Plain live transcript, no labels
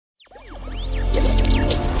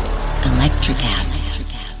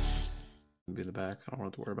Electrocast. Be the back. I don't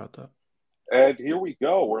have to worry about that. And here we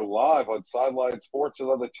go. We're live on Sideline Sports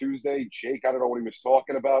another Tuesday. Jake, I don't know what he was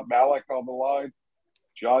talking about. Malik on the line.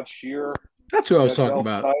 John Shear. That's who I was talking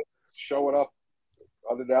about. Showing up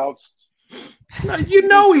unannounced.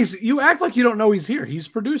 You act like you don't know he's here. He's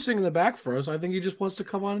producing in the back for us. I think he just wants to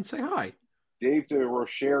come on and say hi. Dave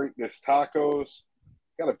DeRocheri, this tacos.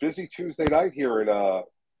 Got a busy Tuesday night here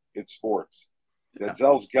in sports.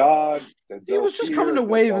 Denzel's gone. He was just coming to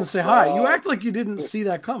wave and say hi. You act like you didn't see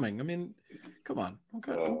that coming. I mean, come on.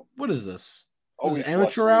 Okay. What is this? Is it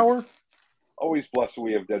amateur hour? Always blessed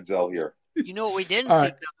we have Denzel here. You know what we didn't see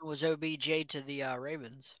coming was OBJ to the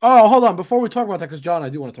Ravens. Oh, hold on. Before we talk about that, because John, I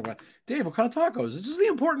do want to talk about Dave, what kind of tacos? This is the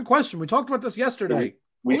important question. We talked about this yesterday.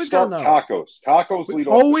 We start tacos. Tacos lead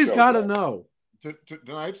off. Always got to know.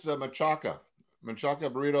 Tonight's machaca.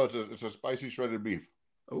 Machaca burrito. It's a spicy shredded beef.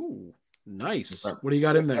 Oh, nice. What do you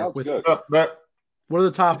got in there? What are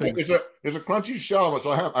the toppings? It's a crunchy shell,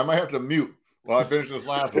 so I might have to mute while I finish this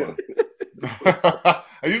last one. I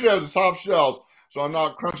usually have the soft shells, so I'm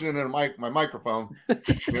not crunching it in my microphone.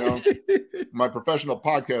 My professional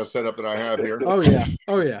podcast setup that I have here. Oh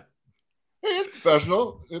yeah. Hey, it's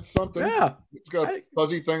professional. It's something. Yeah. It's got a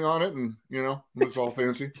fuzzy thing on it, and it's all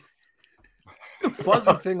fancy. The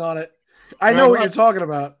fuzzy thing on it. I know what you're talking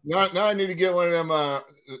about. Now I need to get one of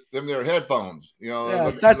them their headphones.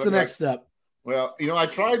 That's the next step. Well, I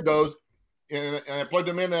tried those, and I plugged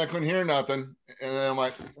them in, and I couldn't hear nothing. And then I'm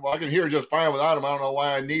like, well, I can hear just fine without them. I don't know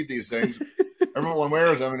why I need these things. Everyone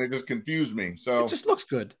wears them, and it just confused me. So it just looks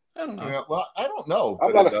good. I don't know. Yeah, well, I don't know.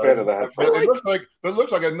 I'm not a fan of that. It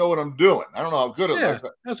looks like I know what I'm doing. I don't know how good it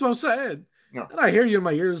looks. That's what I'm saying. Yeah. And I hear you in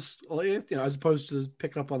my ears, as opposed to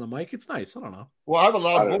picking up on the mic. It's nice. I don't know. Well, I have a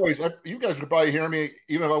loud voice. You guys could probably hear me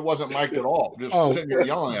even if I wasn't mic'd at all. Just sitting here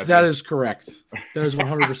yelling at you. That is correct. That is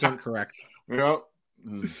 100% correct. All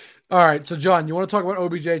right. So, John, you want to talk about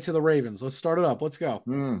OBJ to the Ravens? Let's start it up. Let's go.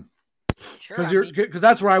 Sure. Because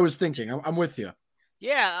that's where I was thinking. I'm with you.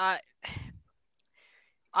 Yeah.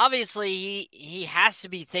 Obviously, he has to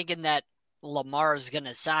be thinking that Lamar is going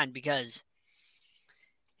to sign because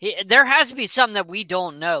there has to be something that we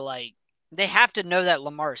don't know. Like, they have to know that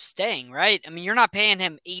Lamar's staying, right? I mean, you're not paying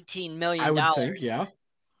him $18 million. I would think, yeah.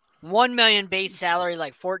 $1 million base salary,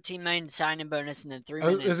 like $14 million signing bonus, and then $3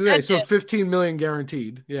 million incentives. So $15 million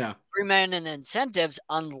guaranteed. Yeah. $3 million in incentives,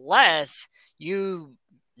 unless you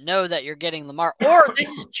know that you're getting Lamar, or this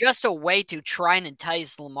is just a way to try and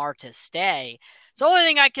entice Lamar to stay. It's the only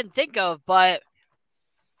thing I can think of, but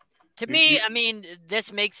to me, I mean,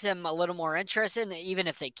 this makes him a little more interested, even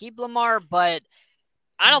if they keep Lamar, but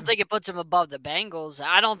I don't think it puts him above the Bengals.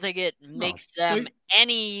 I don't think it makes them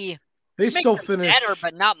any still finish better,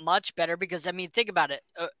 but not much better, because, I mean, think about it.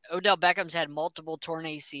 Odell Beckham's had multiple torn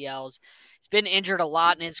ACLs. He's been injured a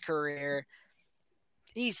lot in his career.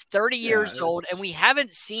 He's 30 years old, and we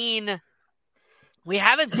haven't seen him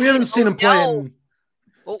playing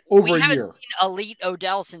over a year. Seen elite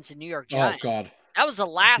Odell since the New York Giants. Oh God. That was the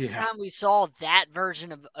last time we saw that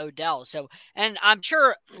version of Odell. So, and I'm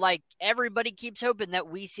sure, like, everybody keeps hoping that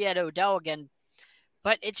we see at Odell again,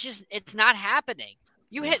 but it's not happening.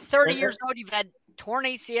 You hit 30 years old, you've had torn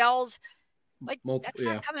ACLs. Like, that's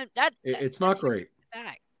not coming. It's not great.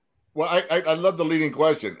 Back. Well, I love the leading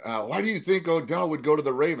question. Why do you think Odell would go to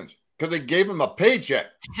the Ravens? Because they gave him a paycheck.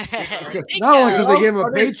 Not only because they gave him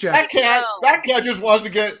a paycheck. That cat just wants to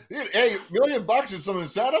get $1 million and some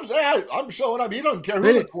incentives. Hey, I'm showing up. He doesn't care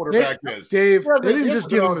who the quarterback is. Dave, they didn't just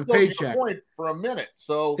give him a paycheck for a minute.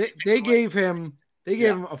 So they gave him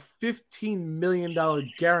a $15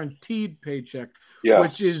 million guaranteed paycheck,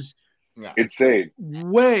 which is insane,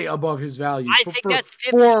 way above his value. I think that's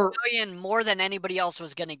 $15 million more than anybody else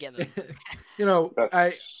was going to give him.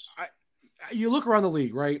 You look around the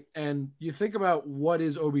league, right, and you think about what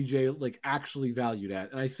is OBJ like actually valued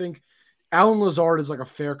at, and I think Allen Lazard is like a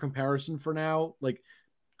fair comparison for now. Like,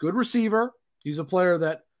 good receiver. He's a player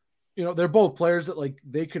that, they're both players that, like,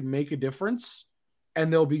 they could make a difference,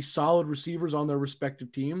 and they'll be solid receivers on their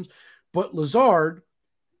respective teams. But Lazard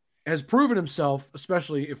has proven himself,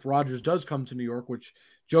 especially if Rodgers does come to New York, which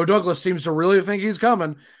Joe Douglas seems to really think he's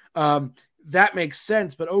coming. That makes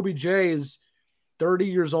sense. But OBJ is 30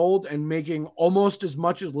 years old and making almost as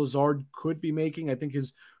much as Lazard could be making. I think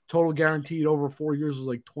his total guaranteed over 4 years was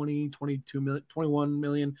like 20, 22 million, 21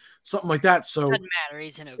 million, something like that. So doesn't matter.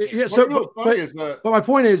 He's an okay. Yeah. So, but my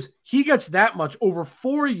point is, he gets that much over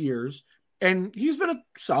 4 years, and he's been a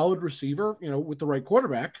solid receiver, with the right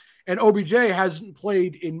quarterback. And OBJ hasn't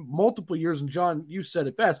played in multiple years. And John, you said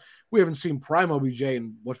it best. We haven't seen prime OBJ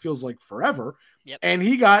in what feels like forever. Yep. And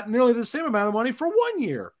he got nearly the same amount of money for 1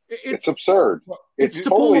 year. It's absurd. It's to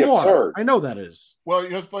totally pull Lamar. absurd. I know that is. Well,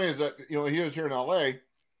 what's funny is that he was here in L.A.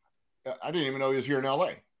 I didn't even know he was here in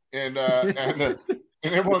L.A. And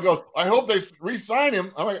everyone goes, I hope they re-sign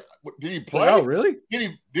him. I'm like, did he play? Oh, really?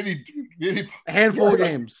 Did he? A handful of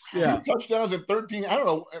games. Yeah. 2 touchdowns and 13. I don't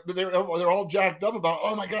know. They're all jacked up about,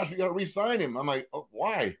 oh my gosh, we got to re-sign him. I'm like, oh,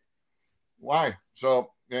 why?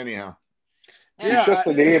 So anyhow. It's just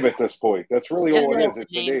a name at this point. That's really all it is.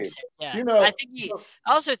 It's a name. Yeah.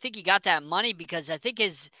 I also think he got that money because I think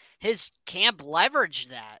his camp leveraged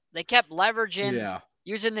that. They kept leveraging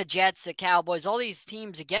using the Jets, the Cowboys, all these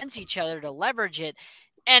teams against each other to leverage it.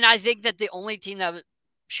 And I think that the only team that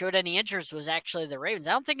showed any interest was actually the Ravens.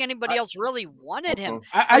 I don't think anybody else really wanted him.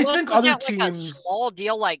 I think other teams, like a small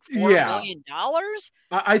deal, like $4 million.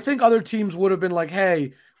 I think other teams would have been like,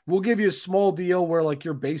 "Hey, we'll give you a small deal where like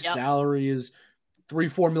your base salary is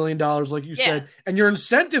 $3-4 million, like you said, and your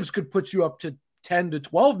incentives could put you up to 10 to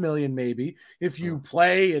 12 million, maybe if you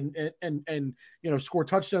play and score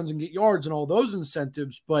touchdowns and get yards and all those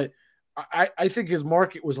incentives." But I think his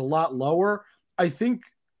market was a lot lower. I think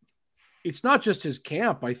it's not just his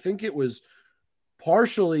camp. I think it was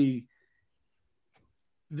partially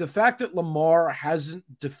the fact that Lamar hasn't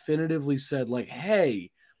definitively said like,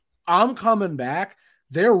 "Hey, I'm coming back."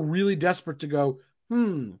 They're really desperate to go,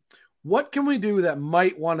 what can we do that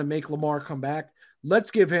might want to make Lamar come back?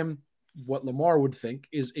 Let's give him what Lamar would think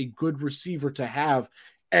is a good receiver to have.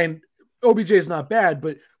 And OBJ is not bad,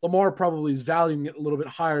 but Lamar probably is valuing it a little bit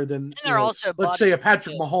higher than, let's say, a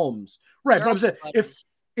Patrick Mahomes. Right, but I'm saying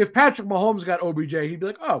if Patrick Mahomes got OBJ, he'd be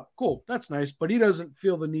like, oh, cool, that's nice. But he doesn't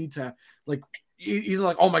feel the need to, like, he's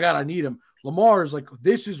like, oh, my God, I need him. Lamar is like,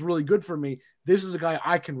 this is really good for me. This is a guy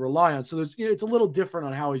I can rely on. So it's a little different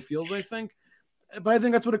on how he feels, I think. But I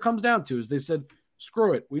think that's what it comes down to is they said,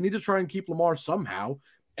 screw it. We need to try and keep Lamar somehow.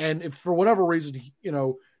 And if for whatever reason,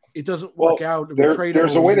 it doesn't work out,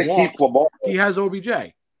 there's a way to keep Lamar. He has OBJ.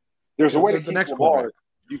 There's a way to keep Lamar.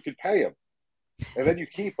 You can pay him, and then you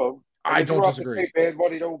keep him. I don't disagree. You pay bad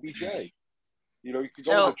money to OBJ. You can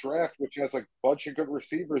go to the draft, which has a bunch of good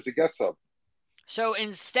receivers to get some. So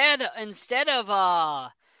instead of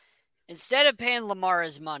paying Lamar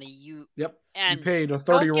his money, you paid a 30-year-old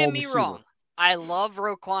receiver. Don't get me wrong. I love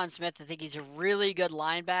Roquan Smith. I think he's a really good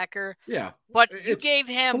linebacker. Yeah. But you gave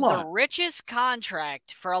him the richest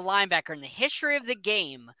contract for a linebacker in the history of the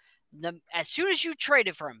game. As soon as you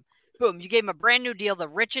traded for him, boom, you gave him a brand new deal, the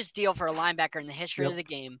richest deal for a linebacker in the history of the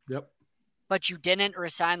game. Yep. But you didn't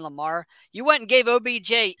resign Lamar. You went and gave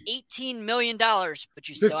OBJ $18 million, but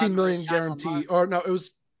you still $15 million guarantee. Lamar. Or no, it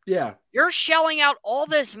was You're shelling out all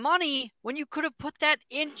this money when you could have put that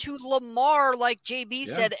into Lamar, like JB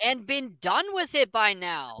said, and been done with it by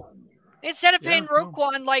now. Instead of paying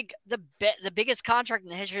Roquan like the biggest contract in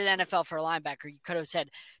the history of the NFL for a linebacker, you could have said,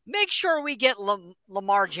 make sure we get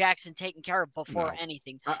Lamar Jackson taken care of before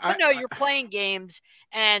anything. But no, you're playing games,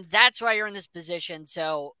 and that's why you're in this position.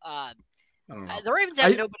 So I don't know. The Ravens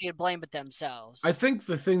have nobody to blame but themselves. I think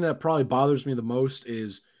the thing that probably bothers me the most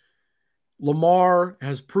is Lamar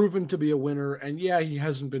has proven to be a winner, and he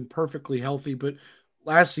hasn't been perfectly healthy, but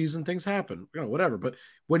last season things happen, whatever. But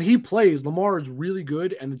when he plays, Lamar is really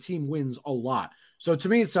good, and the team wins a lot. So to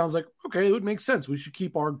me, it sounds like, okay, it would make sense. We should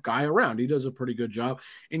keep our guy around. He does a pretty good job.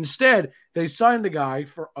 Instead, they signed a guy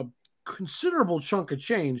for a considerable chunk of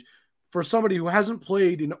change for somebody who hasn't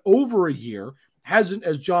played in over a year, hasn't,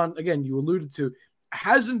 as John, again, you alluded to,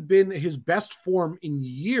 hasn't been his best form in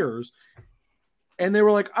years. And they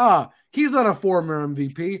were like, he's not a former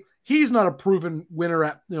MVP. He's not a proven winner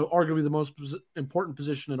at, arguably the most important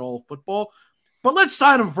position in all of football. But let's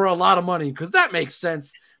sign him for a lot of money because that makes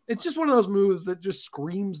sense. It's just one of those moves that just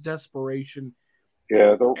screams desperation.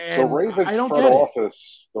 Yeah, the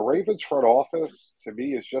Ravens front office to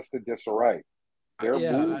me is just in disarray.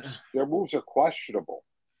 Their moves are questionable.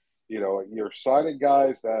 You're signing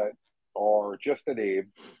guys that are just a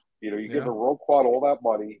name. You give Roquan all that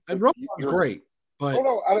money, and Roquan's great. But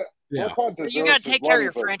you got to take care of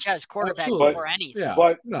your franchise quarterback before anything. Yeah.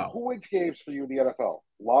 But who wins games for you in the NFL?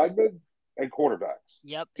 Linemen and quarterbacks.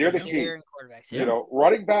 Yep. They're the key. Quarterbacks,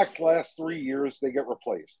 running backs last 3 years, they get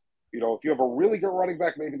replaced. If you have a really good running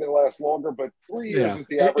back, maybe they last longer, but 3 years is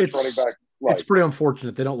the average running back life. It's pretty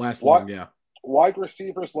unfortunate. They don't last long, Wide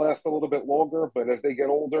receivers last a little bit longer, but as they get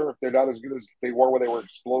older, they're not as good as they were when they were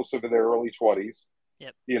explosive in their early 20s.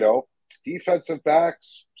 Yep. Defensive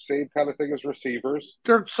backs, same kind of thing as receivers.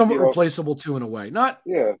 They're somewhat replaceable too in a way. Not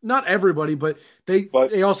everybody, but they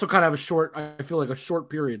also kind of have I feel like a short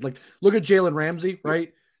period. Like look at Jalen Ramsey,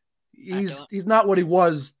 right? he's not what he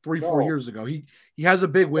was 3-4 years ago. He has a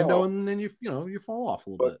big window, and then you fall off a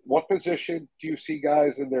little bit. What position do you see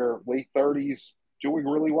guys in their late 30s doing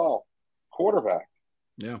really well? Quarterback.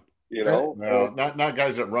 Yeah. Not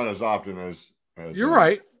guys that run as often as you're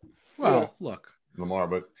right. Well, look, Lamar,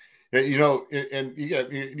 but and you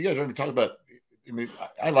guys are talking about. I mean,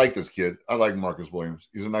 I like this kid. I like Marcus Williams.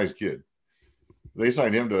 He's a nice kid. They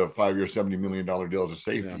signed him to a 5-year, $70 million deal as a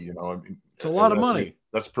safety. Yeah. It's a lot of money.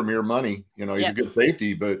 That's premier money. He's a good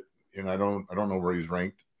safety, but I don't know where he's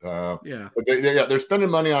ranked. But they're spending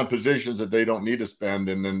money on positions that they don't need to spend,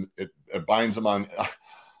 and then it binds them on.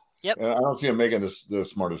 Yep. I don't see him making the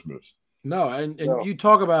smartest moves. No, and you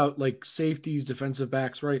talk about like safeties, defensive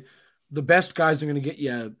backs, right? The best guys are going to get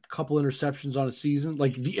you a couple interceptions on a season.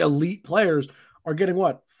 Like the elite players are getting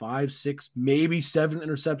 5, 6, maybe 7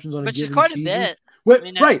 interceptions on a given season. Which is quite a bit.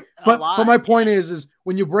 Right. But my point is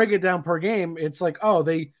when you break it down per game, it's like,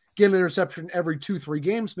 they get an interception every 2-3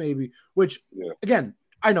 games, maybe, which again,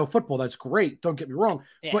 I know football, that's great. Don't get me wrong.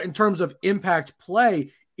 Yeah. But in terms of impact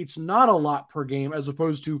play, it's not a lot per game as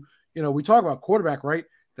opposed to, we talk about quarterback, right?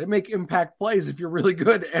 They make impact plays if you're really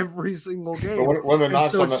good every single game.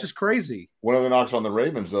 It's just crazy. One of the knocks on the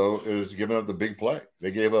Ravens, though, is giving up the big play.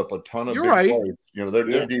 They gave up a ton of big plays.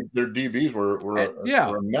 Their DBs were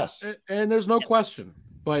a mess. And there's no question.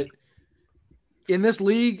 But in this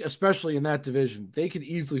league, especially in that division, they could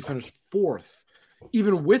easily finish 4th,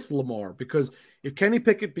 even with Lamar, because if Kenny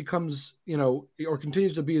Pickett becomes, or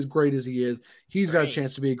continues to be as great as he is, he's got a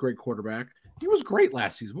chance to be a great quarterback. He was great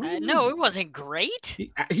last season. No, it wasn't great.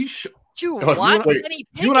 You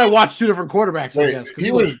and I watched 2 different quarterbacks, I guess.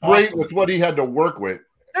 He was great awesome with what he had to work with.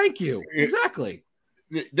 Thank you. Exactly.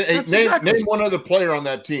 Name one other player on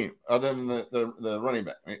that team other than the running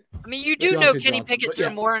back. Right? I mean, you do know Kenny Pickett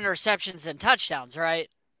threw more interceptions than touchdowns, right?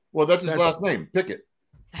 Well, that's his last name, Pickett.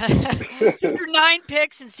 He threw 9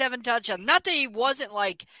 picks and 7 touchdowns. Not that he wasn't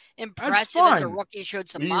like impressive as a rookie. He showed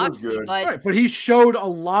some moxie, but he showed a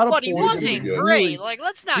lot of. But he wasn't great. Like,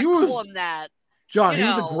 let's not call him that. John, he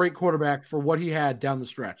was a great quarterback for what he had down the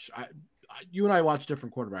stretch. You and I watched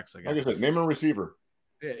different quarterbacks, I guess. Like I said, name a receiver.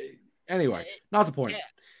 Anyway, not the point. Yeah.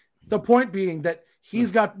 The point being that he's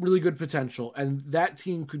got really good potential, and that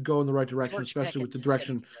team could go in the right direction, especially with the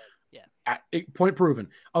direction. Point proven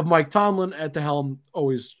of Mike Tomlin at the helm.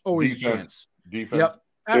 Always defense, a chance. Defense.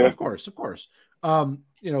 Yep. Of course. The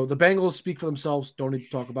Bengals speak for themselves. Don't need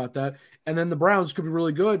to talk about that. And then the Browns could be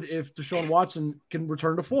really good if Deshaun Watson can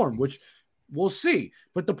return to form, which we'll see.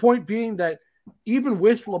 But the point being that even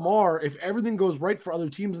with Lamar, if everything goes right for other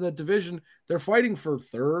teams in that division, they're fighting for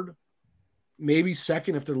 3rd, maybe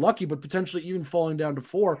 2nd if they're lucky, but potentially even falling down to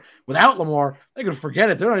 4. Without Lamar, they can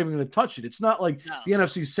forget it. They're not even going to touch it. It's not like the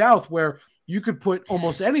NFC South where you could put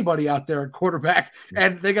almost anybody out there at quarterback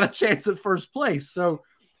and they got a chance at first place. So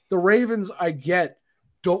the Ravens, I get,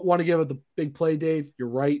 don't want to give it the big play, Dave. You're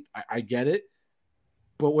right. I get it.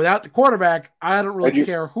 But without the quarterback, I don't really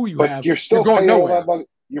care who you have. You're still paying all that money.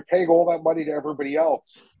 You're paying all that money to everybody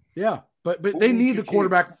else. Yeah, but they need the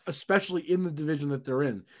quarterback, especially in the division that they're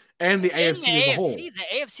in. And the AFC as a whole. The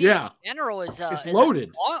AFC in general is it's loaded.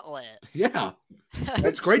 A gauntlet. Yeah.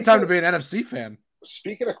 It's a great time to be an NFC fan.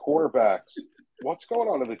 Speaking of quarterbacks, what's going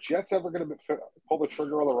on? Are the Jets ever going to pull the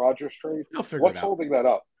trigger on the Rodgers trade? What's holding that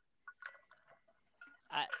up?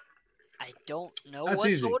 I don't know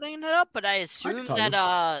what's holding it up, but I assume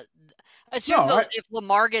that if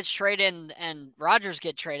Lamar gets traded and Rodgers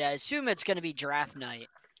get traded, I assume it's going to be draft night.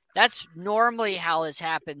 That's normally how this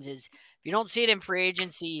happens. Is if you don't see it in free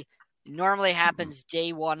agency, it normally happens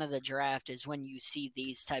day 1 of the draft is when you see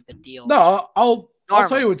these type of deals. No, I'll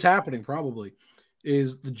tell you what's happening probably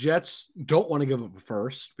is the Jets don't want to give up a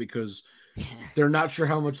first because they're not sure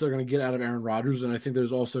how much they're going to get out of Aaron Rodgers. And I think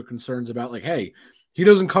there's also concerns about like, hey, he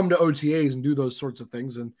doesn't come to OTAs and do those sorts of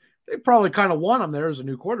things. And they probably kind of want him there as a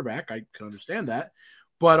new quarterback. I can understand that.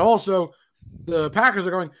 But also the Packers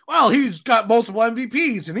are going, well, he's got multiple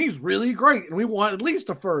MVPs and he's really great. And we want at least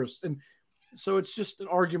a first. And so it's just an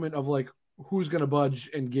argument of like, who's going to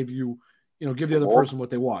budge and give the other person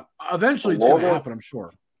what they want. Eventually it's going to happen, I'm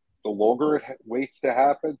sure. The longer it waits to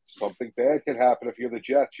happen, something bad can happen if you're the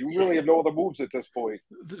Jets. You really have no other moves at this point.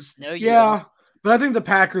 But I think the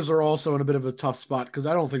Packers are also in a bit of a tough spot because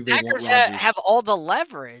I don't think they Packers have all the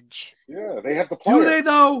leverage. Yeah, they have the player. Do they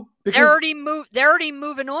though? Because they're already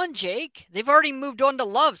moving on, Jake. They've already moved on to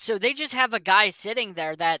Love, so they just have a guy sitting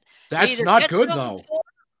there that's not good though.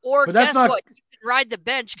 Or guess what? You can ride the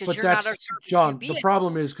bench because you're not a John. The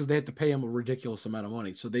problem is because they have to pay him a ridiculous amount of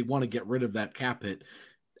money, so they want to get rid of that cap hit.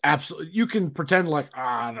 Absolutely. You can pretend like,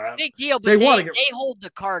 big deal, but they hold the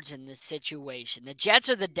cards in this situation. The Jets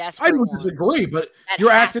are the desperate ones. I disagree, but you're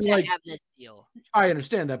acting like have this deal. I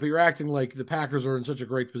understand that, but you're acting like the Packers are in such a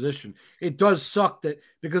great position. It does suck that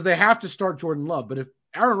because they have to start Jordan Love, but if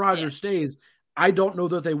Aaron Rodgers stays, I don't know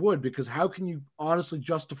that they would, because how can you honestly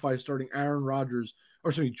justify starting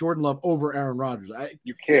Jordan Love over Aaron Rodgers?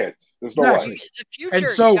 You can't. There's no way. The future,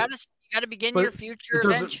 so, you got to begin your future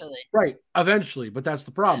eventually. Right, eventually, but that's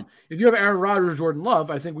the problem. If you have Aaron Rodgers, Jordan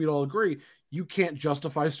Love, I think we'd all agree, you can't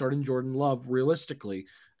justify starting Jordan Love realistically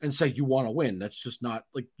and say you want to win. That's just not,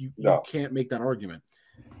 like, you can't make that argument.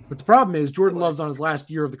 But the problem is Jordan Love's on his last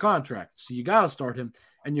year of the contract, so you got to start him,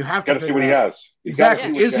 and you have to see what he has.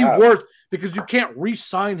 Exactly. Is he worth – because you can't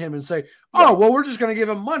re-sign him and say, we're just going to give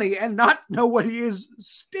him money and not know what he is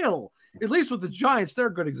still. At least with the Giants, they're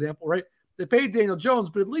a good example, right? They paid Daniel Jones,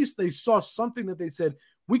 but at least they saw something that they said,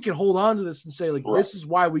 we can hold on to this and say, like, this is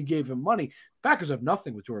why we gave him money. Packers have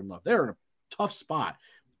nothing with Jordan Love. They're in a tough spot.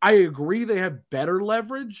 I agree they have better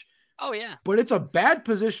leverage. Oh, yeah. But it's a bad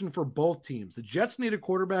position for both teams. The Jets need a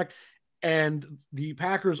quarterback, and the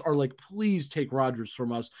Packers are like, please take Rodgers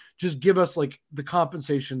from us. Just give us, like, the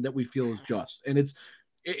compensation that we feel is just. And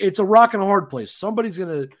it's a rock and a hard place. Somebody's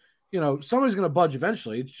going to budge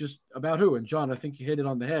eventually. It's just about who. And, John, I think you hit it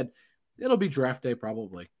on the head. It'll be draft day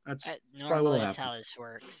probably. That's probably that's how this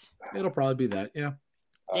works. It'll probably be that, yeah.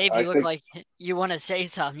 Dave, you look like you want to say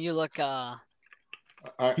something. You look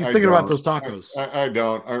he's thinking about those tacos. I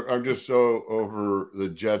don't. I'm just so over the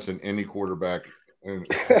Jets and any quarterback, and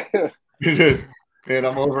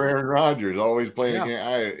I'm over Aaron Rodgers always playing a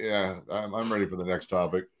game. I'm ready for the next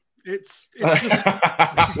topic. It's just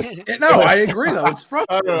no, I agree though. It's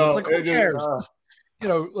frustrating. It's like, who cares?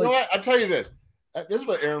 I tell you this. This is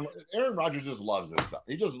what Aaron Rodgers just loves this stuff.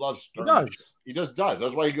 He just loves stern. He just does.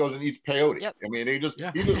 That's why he goes and eats peyote. Yep. I mean, he just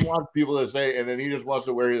wants people to say, and then he just wants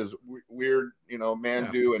to wear his weird,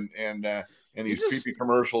 do and these creepy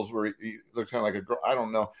commercials where he looks kind of like a girl. I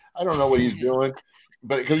don't know what he's doing,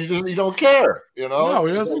 but because he don't care, No,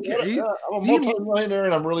 he doesn't care. I'm a multi-millionaire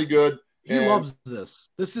and I'm really good. He loves this.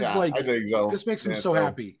 This is like, I think so. This makes him so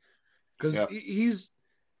happy because he's.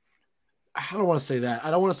 I don't want to say that.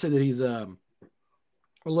 I don't want to say that he's a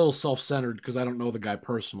little self-centered because I don't know the guy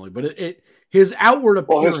personally, but his outward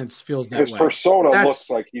appearance feels that way. His persona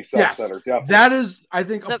looks like he's self-centered. Yes, that is, I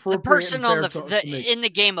think, the person on in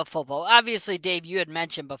the game of football. Obviously, Dave, you had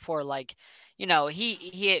mentioned before, like,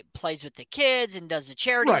 he plays with the kids and does the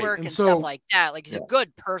charity work and stuff like that. Like, he's a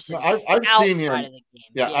good person. I've seen him. Of the game.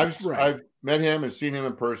 Yeah, I've met him and seen him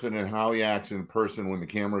in person and how he acts in person when the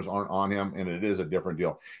cameras aren't on him, and it is a different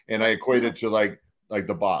deal. And I equate it to like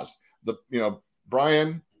the boss.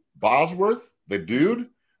 Brian Bosworth, the dude,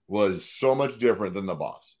 was so much different than the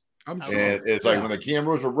boss. And it's like when the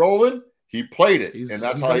cameras were rolling, he played it, and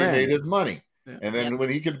that's how he made his money. Yeah. And then when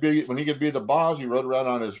he could be the boss, he rode around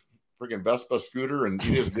on his freaking Vespa scooter, and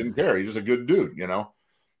he just didn't care. He's just a good dude,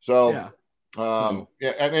 So, and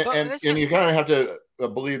you kind of have to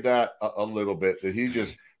believe that a little bit, that he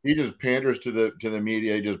just panders to the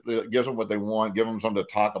media, he just gives them what they want, give them something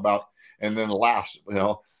to talk about, and then laughs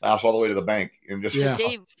all the way to the bank. And just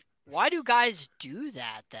Dave, why do guys do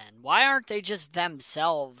that then? Why aren't they just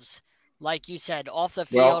themselves, like you said, off the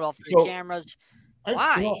field, off the cameras?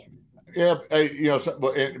 Why? But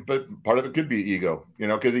part of it could be ego,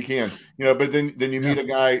 because he can, but then you meet a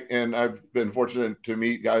guy, and I've been fortunate to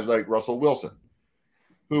meet guys like Russell Wilson,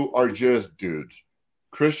 who are just dudes,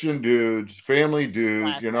 Christian dudes, family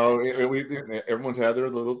dudes, everyone's had their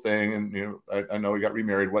little thing, and, I know he got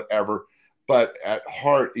remarried, whatever. But at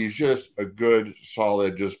heart, he's just a good,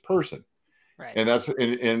 solid, just person. Right. And that's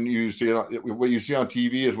and you see what you see on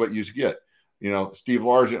TV is what you get. Steve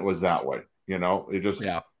Largent was that way. It just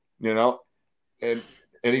and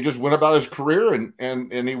he just went about his career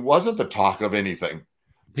and he wasn't the talk of anything.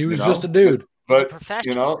 He was just a dude. But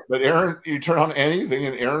but Aaron, you turn on anything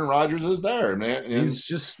and Aaron Rodgers is there, man. And he's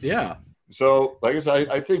just So like I said,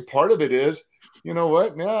 I think part of it is. You know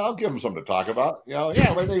what? Yeah, I'll give him something to talk about. Let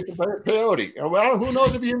Nathan peyote. Who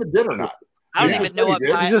knows if he even did or not? I don't even know what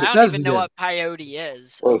peyote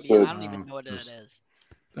is. I don't even know what it is.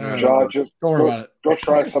 John, just don't worry about it. Don't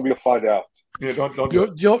try something to find out. Yeah,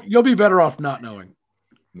 don't. You'll be better off not knowing.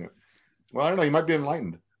 Yeah. Well, I don't know. You might be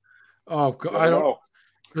enlightened. Oh, I don't know.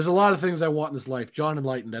 There's a lot of things I want in this life. John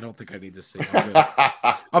enlightened. I don't think I need to see.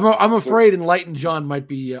 I'm afraid enlightened John might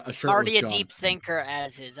be a shirtless already a John. Deep thinker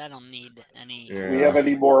as is. I don't need any. Yeah. Do we have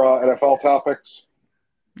any more NFL topics?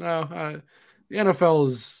 No. The NFL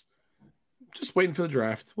is just waiting for the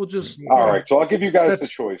draft. We'll just. All right. So I'll give you guys the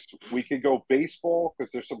choice. We could go baseball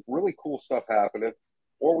because there's some really cool stuff happening.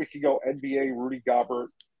 or we could go NBA Rudy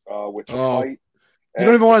Gobert with the fight. You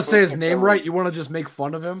don't even want to say his name right. You want to just make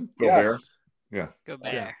fun of him. Gobert. Yes. Yeah.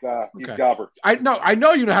 Gobert. He's okay. Gobert. I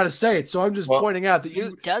know you know how to say it, so I'm just pointing out that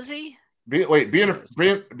you does he?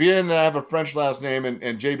 Being have a French last name and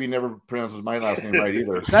JB never pronounces my last name right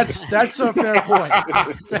either. That's a fair point.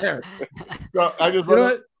 Fair. So I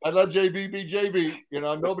let JB be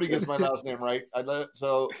JB. Nobody gets my last name right.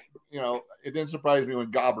 It didn't surprise me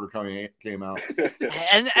when Gobert came out.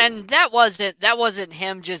 And that wasn't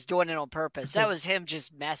him just doing it on purpose. That was him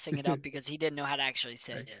just messing it up because he didn't know how to actually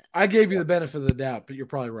say it. I gave you the benefit of the doubt, but you're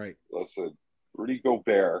probably right. Listen, Rudy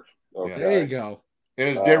Gobert. Okay. There you go. And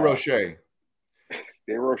it's DeRoche.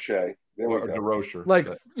 DeRoche. There we go. DeRoche.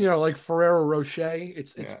 Like Ferrero Rocher.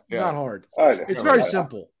 It's not hard. I know. It's very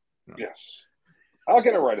simple. Yes. I'll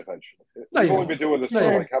get it right eventually. We've only been doing this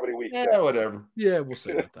for how many weeks? Yeah, whatever. Yeah, we'll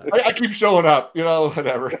say about that. I keep showing up,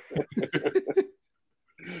 whatever.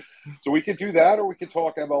 So we could do that, or we could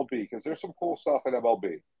talk MLB, because there's some cool stuff in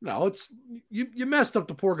MLB. No, it's you messed up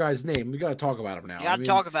the poor guy's name. You got to talk about him now. You got to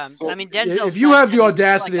talk about him. So, Denzel. If you have the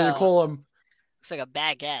audacity to call him, looks like a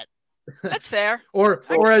baguette. That's fair. or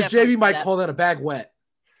as JB might call that, a bag wet.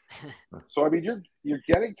 So you're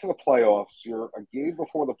getting to the playoffs. You're a game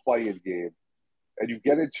before the play-in game, and you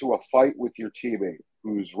get into a fight with your teammate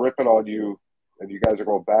who's ripping on you, and you guys are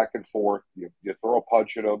going back and forth. You throw a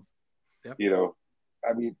punch at him. Yep.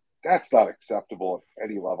 That's not acceptable at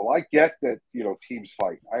any level. I get that, teams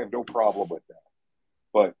fight. I have no problem with that.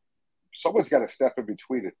 But someone's got to step in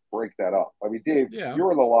between and break that up. Dave,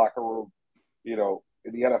 you're in the locker room, in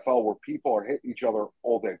the NFL where people are hitting each other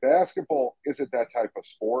all day. Basketball isn't that type of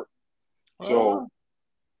sport. So,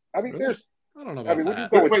 there's – I don't know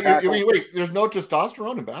about that. Wait, there's no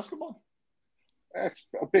testosterone in basketball? That's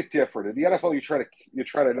a bit different. In the NFL, you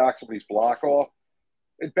try to knock somebody's block off.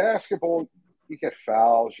 In basketball – you get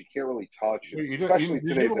fouls. You can't really touch it. Especially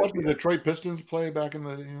did you ever watch the Detroit Pistons play back in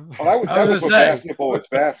the day? That was basketball. It's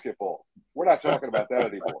basketball. We're not talking about that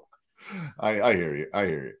anymore. I hear you.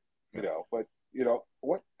 But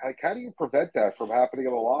what? How do you prevent that from happening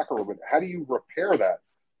in the locker room? And how do you repair that?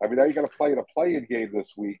 Now you got to play in a play-in game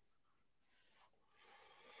this week.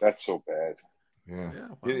 That's so bad. Yeah.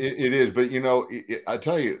 It is. But I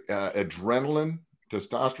tell you, adrenaline,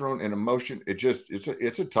 testosterone, and emotion,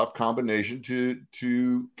 it's a tough combination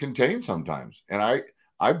to contain sometimes. And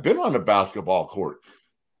I've been on a basketball court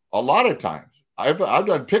a lot of times. I've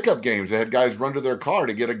done pickup games that had guys run to their car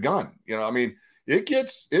to get a gun.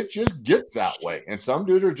 It just gets that way. And some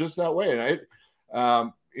dudes are just that way.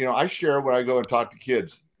 And I share when I go and talk to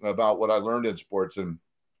kids about what I learned in sports, and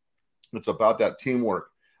it's about that teamwork.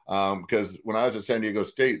 Because when I was at San Diego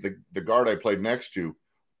State, the guard I played next to,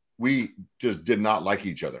 we just did not like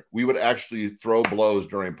each other. We would actually throw blows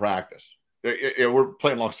during practice. We're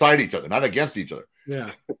playing alongside each other, not against each other.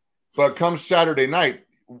 Yeah. But come Saturday night,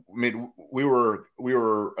 we were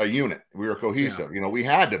a unit. We were cohesive. Yeah. We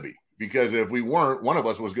had to be, because if we weren't, one of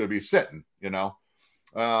us was going to be sitting.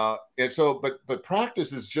 And so, but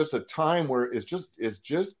practice is just a time where it's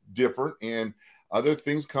just different, and other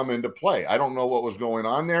things come into play. I don't know what was going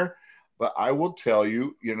on there, but I will tell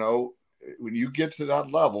you, when you get to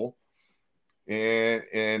that level, and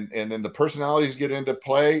then the personalities get into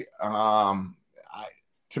play, I'm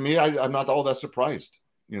not all that surprised.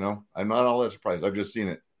 I'm not all that surprised. I've just seen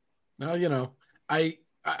it. No, I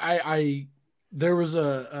there was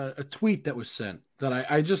a tweet that was sent that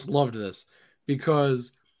I just loved this,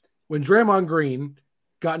 because when Draymond Green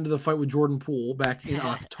got into the fight with Jordan Poole back in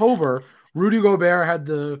October, Rudy Gobert had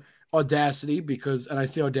the audacity, and I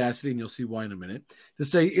say audacity, and you'll see why in a minute, to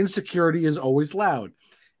say insecurity is always loud.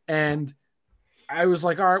 And I was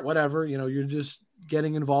like, all right, whatever, you're just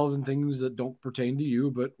getting involved in things that don't pertain to you,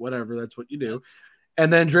 but whatever, that's what you do.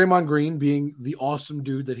 And then Draymond Green, being the awesome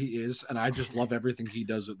dude that he is, and I just love everything he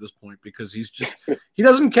does at this point, because he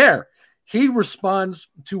doesn't care. He responds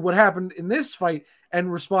to what happened in this fight and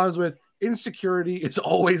responds with, insecurity is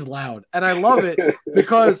always loud. And I love it,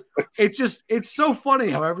 because it's so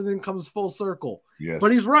funny how everything comes full circle. Yes.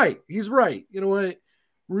 But he's right. He's right. You know what?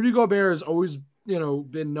 Rudy Gobert has always,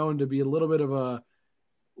 been known to be a little bit of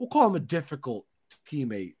we'll call him a difficult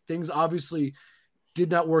teammate. Things obviously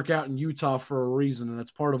did not work out in Utah for a reason, and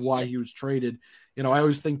that's part of why he was traded. I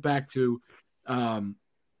always think back to,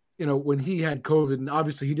 when he had COVID, and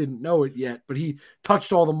obviously he didn't know it yet, but he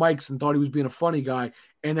touched all the mics and thought he was being a funny guy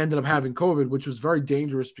and ended up having COVID, which was very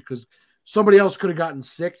dangerous because somebody else could have gotten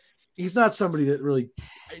sick. He's not somebody that really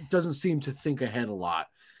doesn't seem to think ahead a lot.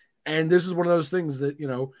 And this is one of those things that,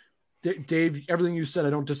 Dave, everything you said,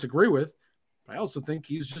 I don't disagree with. I also think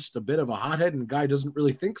he's just a bit of a hothead, and guy doesn't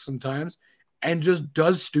really think sometimes. and just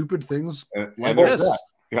does stupid things like there's this.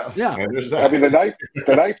 that. Yeah. And there's that. I mean,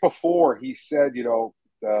 the night before, he said,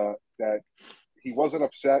 that he wasn't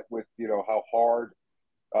upset with, how hard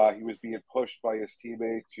he was being pushed by his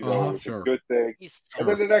teammates. It's a good thing. And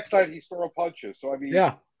then the next night, he's throwing punches. So, I mean,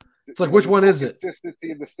 yeah, it's like, which one is it?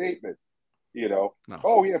 Consistency in the statement. No.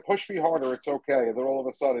 Oh yeah, push me harder. It's okay. And then all of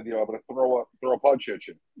a sudden, I'm going to throw a punch at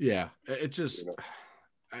you. Yeah, it just,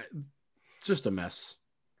 just a mess.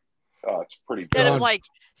 It's pretty. Instead of like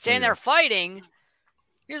saying they're fighting,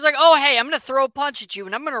 he was like, "Oh hey, I'm going to throw a punch at you,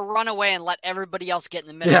 and I'm going to run away and let everybody else get in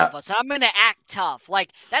the middle of us. And I'm going to act tough. Like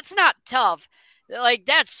that's not tough. Like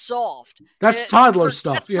that's soft. That's toddler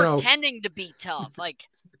stuff. That's pretending to be tough. Like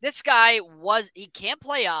this guy he can't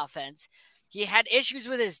play offense. He had issues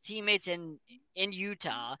with his teammates in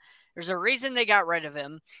Utah. There's a reason they got rid of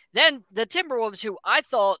him. Then the Timberwolves, who I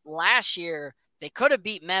thought last year they could have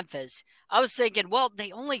beat Memphis. I was thinking, well,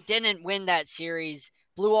 they only didn't win that series,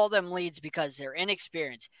 blew all them leads because they're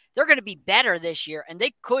inexperienced. They're going to be better this year, and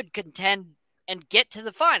they could contend and get to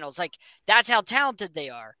the finals. Like, that's how talented they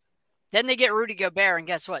are. Then they get Rudy Gobert, and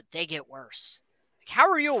guess what? They get worse. How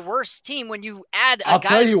are you a worse team when you add a I'll guy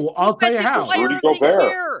tell you how. Rudy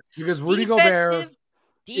Gobert. Because Rudy Gobert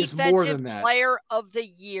is more than that. Player of the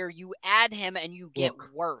year, you add him and you get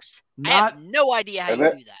worse. I have no idea how you do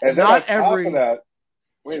that. And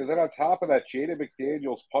then on top of that, Jaden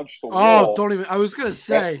McDaniels punched the wall. Oh, don't even. I was going to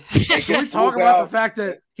say, can we talk about the fact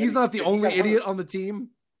that he's not the only idiot on the team?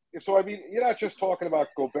 So, I mean, you're not just talking about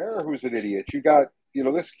Gobert, who's an idiot. You got,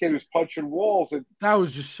 this kid who's punching walls. And that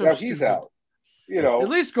was just so now stupid. He's out. At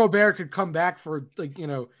least Gobert could come back for, like,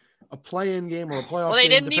 a play-in game or a playoff game. Well, they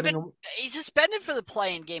didn't even – he's suspended for the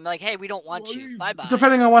play-in game. Like, hey, we don't want you. Bye-bye.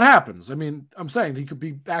 Depending on what happens. I mean, I'm saying he could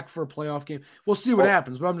be back for a playoff game. We'll see what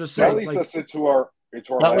happens, but I'm just saying. That leads us into our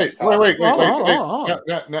wait.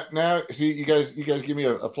 Now, see, you guys give me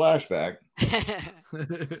a flashback.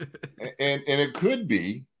 and it could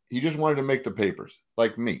be he just wanted to make the papers,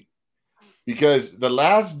 like me. Because the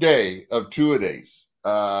last day of two-a-days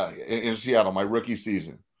in Seattle, my rookie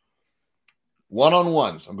season,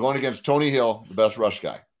 one-on-ones. I'm going against Tony Hill, the best rush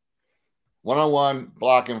guy. One-on-one,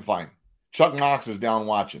 block him, fine. Chuck Knox is down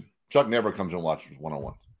watching. Chuck never comes and watches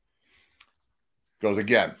one-on-one. Goes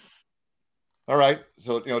again. All right.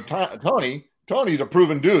 So, Tony's a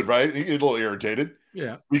proven dude, right? He's a little irritated.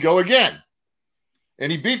 Yeah. We go again.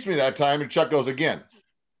 And he beats me that time, and Chuck goes again.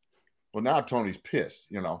 Well, now Tony's pissed,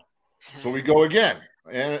 So we go again.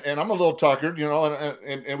 And I'm a little tuckered,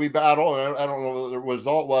 and we battle. And I don't know what the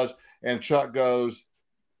result was. And Chuck goes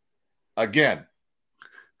again.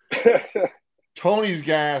 Tony's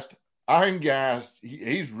gassed. I'm gassed.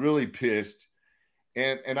 He's really pissed.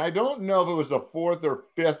 And I don't know if it was the fourth or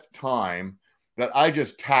fifth time that I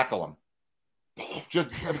just tackle him. Just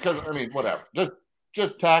because, whatever.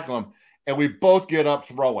 Just tackle him. And we both get up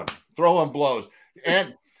throwing blows.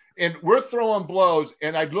 And we're throwing blows,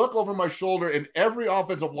 and I look over my shoulder, and every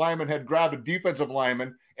offensive lineman had grabbed a defensive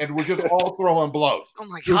lineman, and we're just all throwing blows. Oh,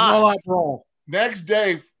 my God. Next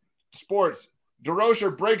day, sports,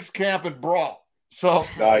 DeRocher breaks camp and brawl. So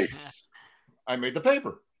nice. I made the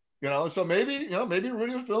paper. So maybe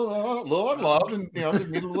Rudy was feeling a little unloved and, just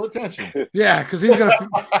needed a little attention. Yeah, because he's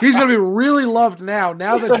gonna be really loved now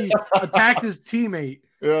that he attacked his teammate.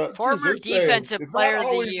 Yeah, former defensive player of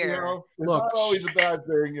the year. It's not always a bad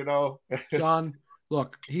thing, John,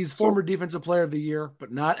 look, he's former defensive player of the year,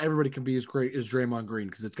 but not everybody can be as great as Draymond Green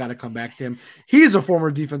because it's got to come back to him. He's a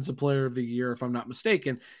former defensive player of the year, if I'm not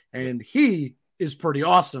mistaken, and he is pretty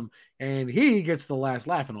awesome, and he gets the last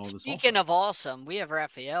laugh in all this. Speaking of awesome, we have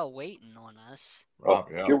Raphael waiting on us.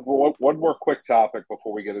 One more quick topic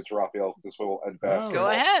before we get into Raphael. This will end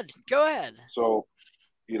basketball. Go ahead. So,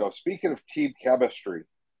 speaking of team chemistry,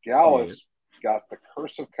 Gallus got the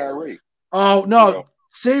curse of Kyrie. Oh, no.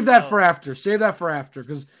 Save that for after.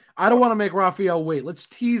 Because I don't want to make Raphael wait. Let's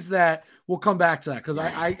tease that. We'll come back to that because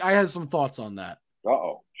I had some thoughts on that.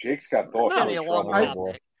 Uh-oh. Jake's got thoughts. It's going to be a long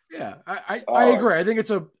topic. Yeah, I agree. I think it's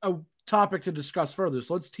a topic to discuss further.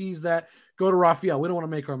 So let's tease that. Go to Raphael. We don't want to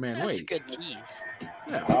make our man wait. That's a good tease.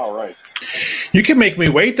 Yeah. All right. You can make me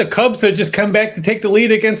wait. The Cubs had just come back to take the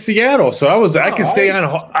lead against Seattle, so I can stay on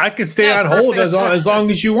hold as long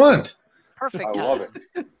as you want. Perfect. I love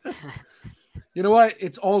it. You know what?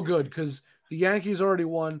 It's all good because the Yankees already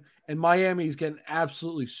won, and Miami's getting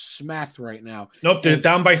absolutely smacked right now. Nope, they're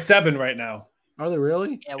down by 7 right now. Are they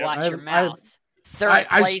really? Yeah, watch your mouth. Third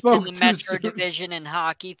place in the Metro Division in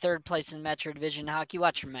hockey. Third place in Metro Division hockey.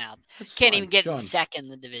 Watch your mouth. Can't even get second in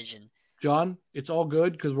the division. John, it's all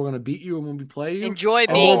good because we're going to beat you and when we play you. Enjoy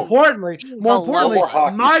and being. More importantly,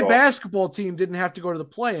 my talk. basketball team didn't have to go to the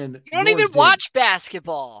play-in. You don't even watch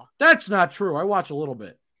basketball. That's not true. I watch a little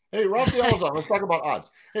bit. Hey, Raphael's on. Let's talk about odds.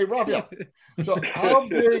 Hey, Raphael. So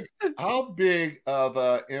how big of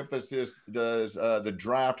an emphasis does the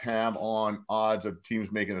draft have on odds of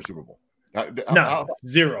teams making a Super Bowl?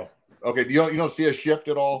 Zero. Okay, you don't see a shift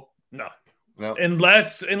at all? No.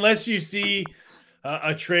 Unless you see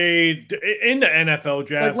a trade in the NFL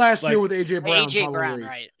draft, like last year with AJ Brown. AJ Brown,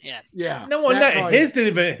 right? Yeah. No one. His didn't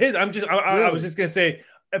even. His. I was just gonna say,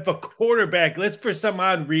 if a quarterback, let's for some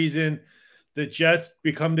odd reason, the Jets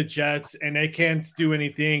become the Jets and they can't do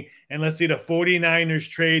anything, and let's see the 49ers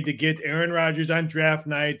trade to get Aaron Rodgers on draft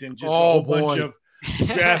night and just a whole bunch of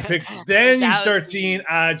draft picks, then you start seeing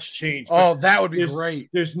odds change. That would be great.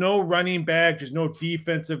 There's no running back, there's no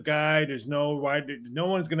defensive guy, there's no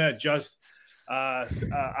one's gonna adjust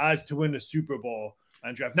odds to win the Super Bowl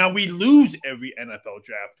on draft. Now we lose every NFL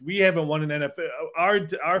draft. We haven't won an NFL.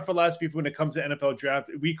 Our philosophy when it comes to NFL draft,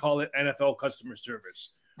 we call it NFL customer service.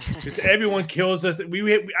 Because everyone kills us.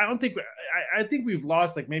 I think we've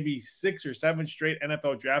lost like maybe 6 or 7 straight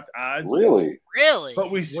NFL draft odds. Really? But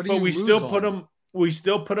we still put them. We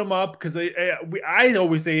still put them up because I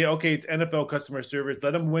always say, okay, it's NFL customer service.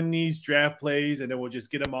 Let them win these draft plays, and then we'll just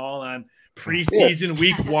get them all on preseason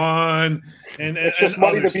week 1. And it's just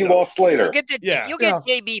money to be lost later. You'll get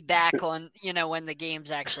JB back on when the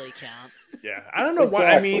games actually count. Yeah, I don't know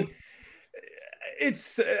why. I mean.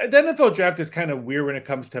 It's the NFL draft is kind of weird when it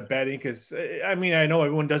comes to betting because I know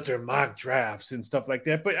everyone does their mock drafts and stuff like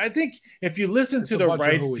that, but I think if you listen to the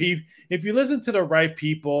right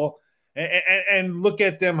people, and look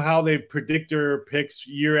at them how they predict their picks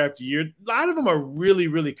year after year, a lot of them are really,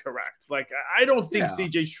 really correct. Like I don't think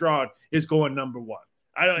CJ Stroud is going number 1.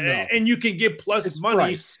 I don't, and you can get plus money.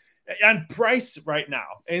 Bryce. On Bryce right now.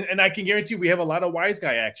 And I can guarantee we have a lot of wise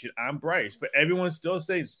guy action on Bryce, but everyone's still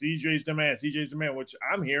saying CJ's the man, which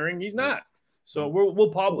I'm hearing he's not. So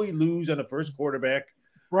we'll probably lose on the first quarterback.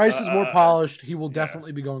 Bryce is more polished. He will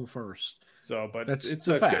definitely be going first. So, but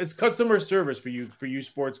it's customer service for you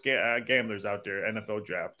sports gamblers out there. NFL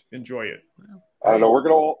draft, enjoy it. I don't know. We're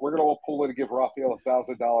gonna all pull in and give Raphael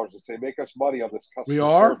 $1,000 and say, make us money on this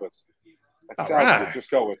customer service. Good.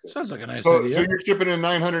 Just go with it. Sounds like a nice idea. So you're chipping in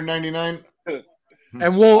 $999,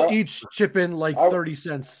 and we'll each chip in like 30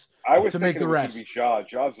 cents to make the rest.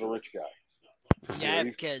 John's a rich guy. Yeah, I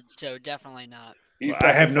have kids, so definitely not.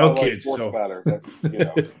 I have no kids, so.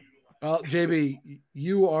 Well, JB,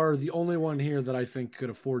 you are the only one here that I think could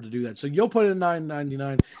afford to do that. So you'll put in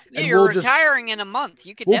 $9.99. And you're retiring in a month.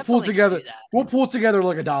 You could definitely do that. We'll pull together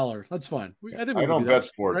like $1. That's fine. I don't bet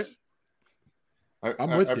sports. Right?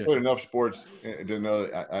 I'm with you. I played enough sports to know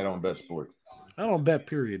that I don't bet sports. I don't bet,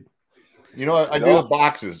 period. You know, I do the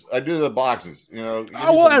boxes. Everybody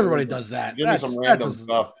does that. Give me some random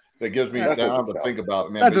stuff that gives me time to think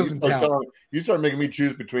about. Man, that doesn't count. You start making me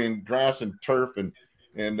choose between grass and turf and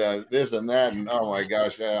this and that, and oh my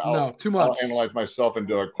gosh, too much. I'll analyze myself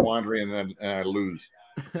into a quandary and I lose.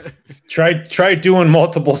 Try doing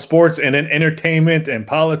multiple sports and then entertainment and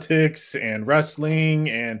politics and wrestling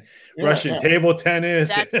and Russian table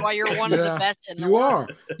tennis. That's why you're one of the best in the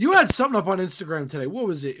world. You had something up on Instagram today. What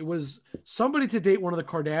was it? It was somebody to date one of the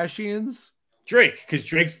Kardashians. Drake, because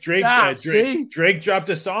Drake dropped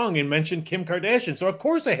a song and mentioned Kim Kardashian. So of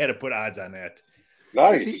course I had to put odds on that.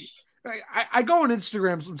 Nice. I go on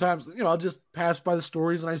Instagram sometimes, I'll just pass by the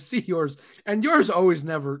stories and I see yours, and yours always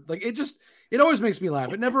never it always makes me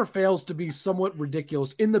laugh. It never fails to be somewhat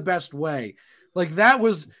ridiculous in the best way. Like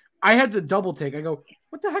I had to double take. I go,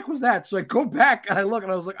 what the heck was that? So I go back and I look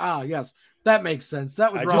and I was like, yes, that makes sense.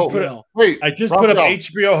 That was Raphael. I just put up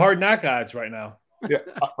HBO Hard Knock odds right now. Yeah,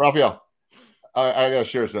 Raphael, I got to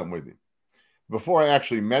share something with you. Before I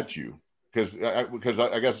actually met you, because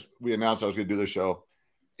I guess we announced I was going to do this show,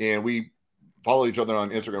 and we follow each other on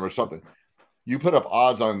Instagram or something. You put up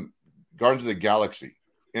odds on Guardians of the Galaxy,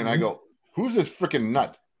 and I go, who's this freaking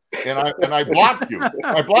nut? And I blocked you.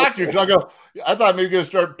 I blocked you because I thought maybe you're going to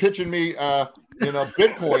start pitching me,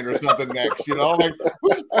 Bitcoin or something next. I'm like,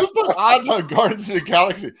 who's put odds on Guardians of the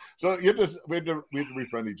Galaxy? So we had to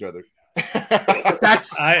befriend each other.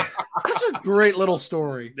 That's a great little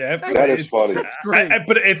story. That is funny. That's great.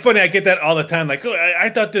 But it's funny. I get that all the time. Like, I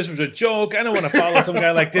thought this was a joke. I don't want to follow some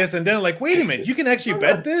guy like this. And then I'm like, wait a minute, you can actually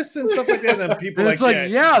bet this and stuff like that. And then people it's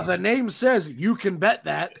the name says you can bet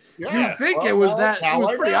that. Yeah. You think it was that? It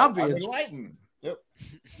was pretty obvious. Yep.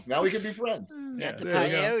 Now we can be friends. That's a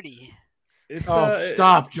coyote.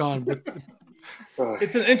 Stop, John.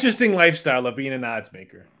 It's an interesting lifestyle of being an odds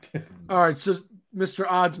maker. All right, so Mr.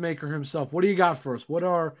 Oddsmaker himself, what do you got for us? What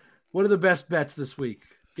are the best bets this week?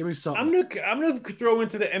 Give me something. I'm gonna throw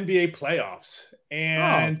into the NBA playoffs,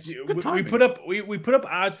 and we put up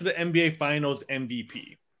odds for the NBA Finals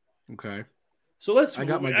MVP. Okay. So I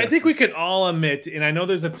think we can all admit, and I know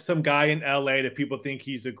there's some guy in LA that people think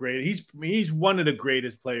he's the greatest. He's one of the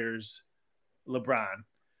greatest players, LeBron.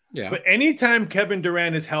 Yeah. But anytime Kevin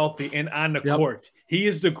Durant is healthy and on the court, he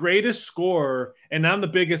is the greatest scorer. And I'm the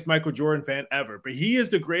biggest Michael Jordan fan ever, but he is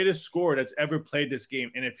the greatest scorer that's ever played this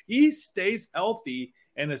game. And if he stays healthy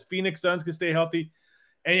and his Phoenix Suns can stay healthy,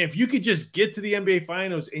 and if you could just get to the NBA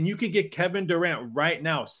Finals and you could get Kevin Durant right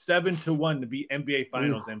now 7-1 to be NBA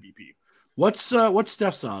Finals MVP. What's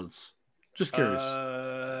Steph's odds? Just curious.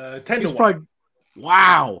 10-1.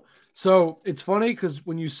 Wow. So it's funny because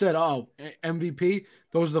when you said, MVP,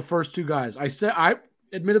 those are the first two guys. I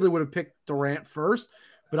admittedly would have picked Durant first,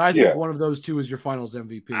 but I think one of those two is your Finals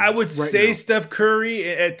MVP. I would say Steph Curry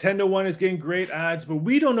at 10-1 is getting great odds, but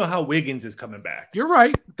we don't know how Wiggins is coming back. You're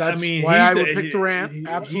right. That's why I would pick Durant.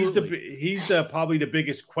 Absolutely. He's probably the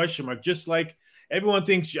biggest question mark. Just like everyone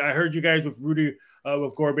thinks, I heard you guys with Rudy,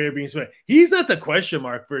 with Gobert being sweat. He's not the question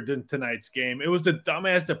mark for tonight's game. It was the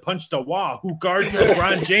dumbass that punched the wall who guards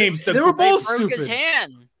LeBron James. They were both broke stupid. His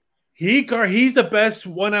hand. He's the best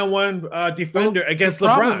one-on-one defender against LeBron.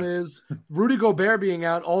 The problem is Rudy Gobert being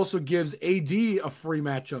out also gives AD a free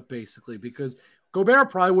matchup, basically, because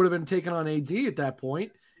Gobert probably would have been taking on AD at that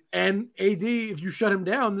point. And AD, if you shut him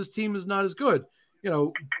down, this team is not as good.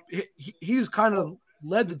 He's kind of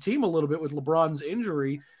led the team a little bit with LeBron's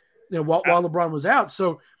injury, while LeBron was out.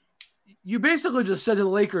 So you basically just said to the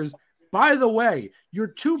Lakers, by the way, your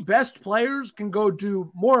two best players can go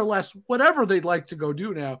do more or less whatever they'd like to go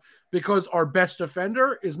do now because our best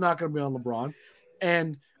defender is not going to be on LeBron.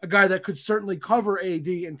 And a guy that could certainly cover AD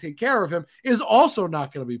and take care of him is also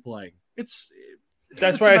not going to be playing.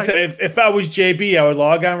 That's why if I was JB, I would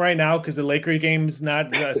log on right now because the Laker game's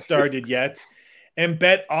not started yet. And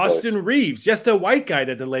bet Austin Reeves, just a white guy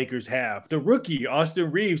that the Lakers have. The rookie,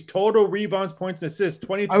 Austin Reeves, total rebounds, points, and assists,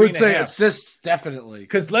 23 I would say assists, definitely.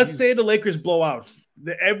 Because let's say the Lakers blow out.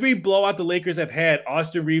 Every blowout the Lakers have had,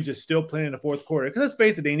 Austin Reeves is still playing in the fourth quarter. Because let's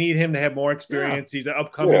face it, they need him to have more experience. Yeah. He's an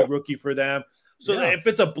upcoming rookie for them. So if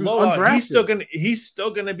it's a blowout, he's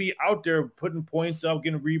still gonna be out there putting points up,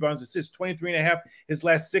 getting rebounds, assists, 23.5. His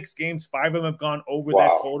last 6 games, 5 of them have gone over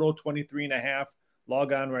that total, 23.5.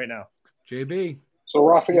 Log on right now. JB. So,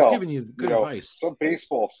 Raphael, he's giving you good advice. Some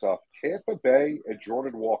baseball stuff. Tampa Bay and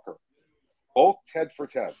Jordan Walker, both 10 for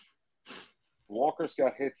 10. Walker's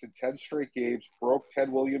got hits in 10 straight games, broke Ted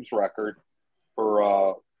Williams' record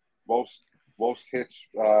for most hits.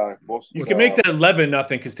 You can make that 11-0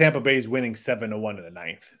 because Tampa Bay is winning 7-1 in the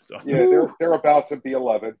ninth. So they're about to be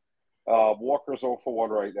 11. Walker's 0 for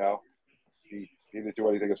 1 right now. He didn't do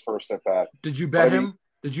anything his first at bat. Did you bet him?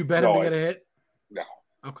 Did you bet him to get a hit? No.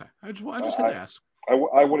 Okay, I just had to ask.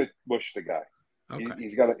 I would have mushed the guy. Okay.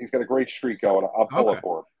 He's got a great streak going. I'm pulling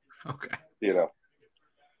for him. Okay.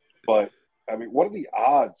 But I mean, what are the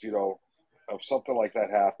odds? Of something like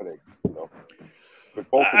that happening.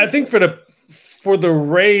 I think for the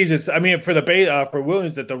Rays, for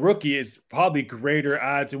Williams, that the rookie is probably greater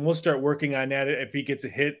odds, and we'll start working on that if he gets a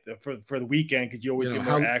hit for the weekend because you always get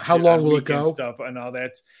more action. How long will it go? Stuff and all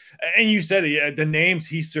that. And you said the names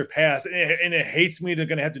he surpassed, and it hates me. They're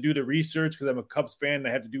going to have to do the research because I'm a Cubs fan. And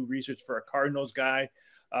I have to do research for a Cardinals guy.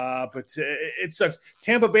 But it sucks.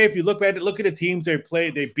 Tampa Bay, if you look at the teams they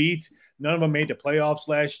beat. None of them made the playoffs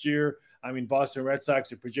last year. I mean, Boston Red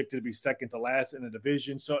Sox are projected to be second to last in the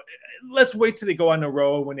division. So let's wait till they go on the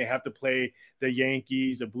road when they have to play the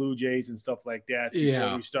Yankees, the Blue Jays, and stuff like that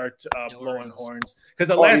before we start blowing horns. Because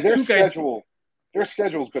the last two guys, their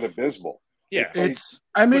schedule's been abysmal. Yeah, it's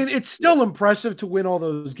still impressive to win all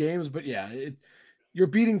those games, but you're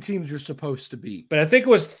beating teams you're supposed to beat. But I think it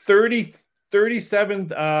was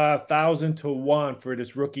 37,000 to 1 for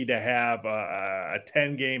this rookie to have a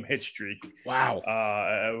 10-game hit streak. Wow.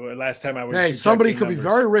 Last time I was. Hey, somebody could be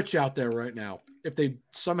very rich out there right now if they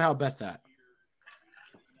somehow bet that.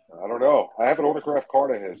 I don't know. I have an autographed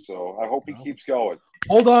card of his, so I hope he keeps going.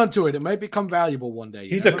 Hold on to it. It might become valuable one day.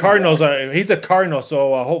 He's a Cardinals. He's a Cardinal,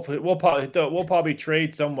 so hopefully we'll probably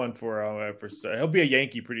trade someone for he'll be a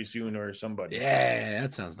Yankee pretty soon or somebody. Yeah,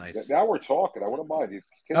 that sounds nice. Now we're talking. I wouldn't mind.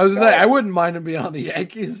 I was gonna say I wouldn't mind him being on the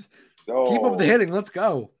Yankees. No. Keep up the hitting. Let's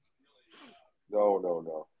go.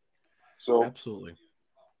 No. So absolutely.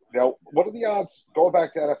 Now, what are the odds going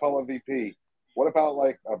back to NFL MVP? What about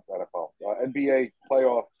NBA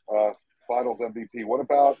playoff Finals MVP? What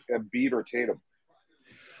about Embiid or Tatum?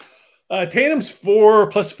 Tatum's 4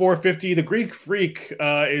 plus 450. The Greek Freak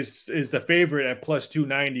is the favorite at plus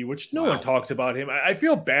 290, which no one talks about him. I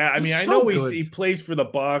feel bad. I mean, I know he plays for the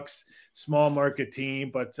Bucks, small market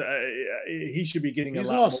team, but he should be getting a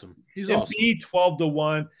lot awesome. More. He's awesome. He's awesome.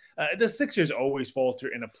 12-1. The Sixers always falter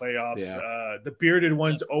in the playoffs. Yeah. The bearded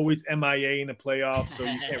one's always MIA in the playoffs, so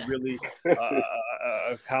you can't really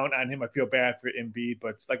count on him. I feel bad for Embiid,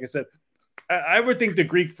 but like I said, I would think the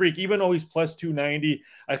Greek Freak, even though he's plus 290,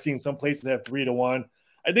 I've seen some places have 3-1.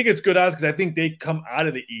 I think it's good odds because I think they come out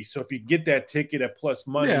of the East. So if you get that ticket at plus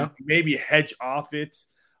money, maybe hedge off it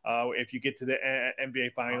if you get to the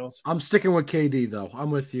NBA Finals. I'm sticking with KD, though.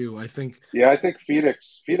 I'm with you. I think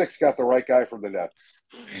Phoenix got the right guy from the Nets.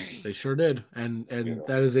 They sure did. And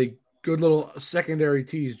that is a good little secondary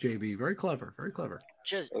tease, JB. Very clever. Very clever.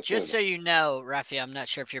 Just so you know, Rafi, I'm not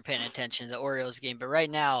sure if you're paying attention to the Orioles game, but right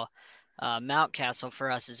now, Mountcastle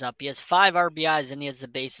for us is up. He has 5 RBIs and he has the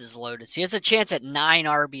bases loaded. So he has a chance at 9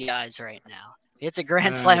 RBIs right now. If it's a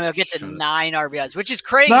grand slam, he'll get to 9 RBIs, which is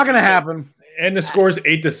crazy. Not going to happen. And the score is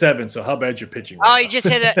 8-7. So how bad you're pitching? Right he just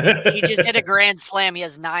hit a grand slam. He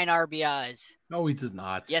has 9 RBIs. No, he did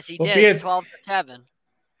not. Yes, he did. It's 12-7.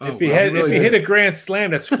 If he hit a grand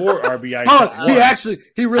slam, that's 4 RBIs.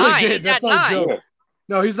 He really 9. did. He's That's not a joke.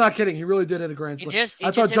 No, he's not kidding. He really did hit a grand slam.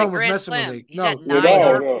 I thought John was messing with me. He's at 9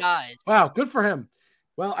 RBIs. Wow, good for him.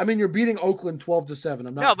 Well, I mean, you're beating Oakland 12-7.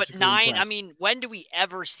 I'm not. No, but 9. Impressed. I mean, when do we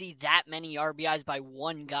ever see that many RBIs by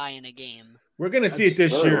one guy in a game? We're gonna see it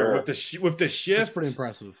this year with the shift. That's pretty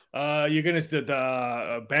impressive. You're gonna see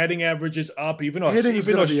the batting average is up, even though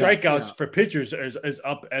strikeouts for pitchers is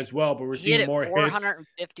up as well. But we're seeing more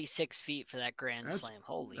 456 feet for that grand slam.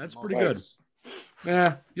 Holy, that's pretty good.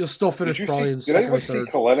 Yeah, you'll still finish probably in second or third. Did anyone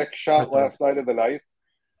see Kalenic shot last night in the ninth?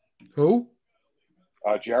 Who?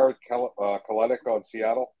 Jared Kalenic on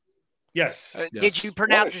Seattle. Yes. Did you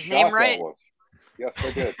pronounce his name right? Yes,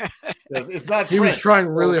 I did. It's not. He was trying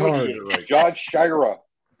really hard. John Shira.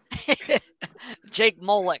 Jake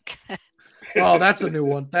Molick. Oh, that's a new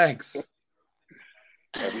one. Thanks.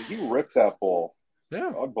 I mean, he ripped that ball.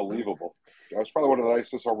 Yeah. Unbelievable. That was probably one of the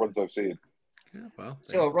nicest home runs I've seen. Yeah, well.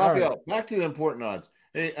 So, Raphael, back to the important odds.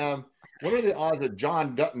 Hey, what are the odds that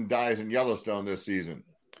John Dutton dies in Yellowstone this season?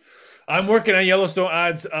 I'm working on Yellowstone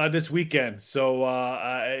odds this weekend, so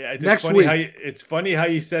it's funny how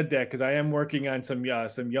you said that because I am working on some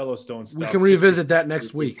Yellowstone stuff. We can revisit that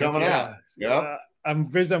next week. Coming out. Yeah. I'm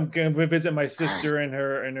going to visit my sister and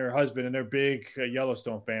her husband, and they're big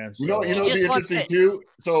Yellowstone fans. So. You know, it'd be interesting too.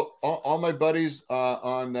 So all my buddies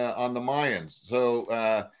on the Mayans.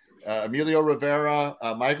 So Emilio Rivera,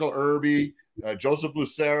 Michael Irby, Joseph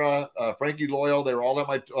Lucera, Frankie Loyal. They were all at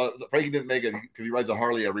my. Frankie didn't make it because he rides a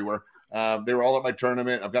Harley everywhere. They were all at my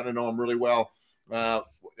tournament. I've gotten to know them really well. I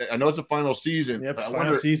know it's the final season. Yep, I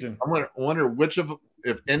wonder which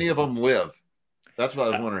if any of them live. That's what I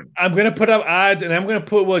was wondering. I'm going to put up odds, and I'm going to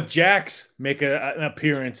put will Jax make an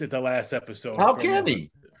appearance at the last episode. How can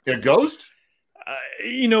he? A ghost?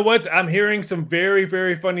 You know what? I'm hearing some very,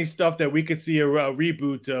 very funny stuff that we could see a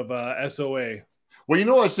reboot of SOA. Well, you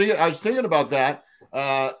know what I was thinking about that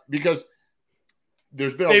because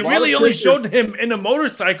there's been they really only showed him in a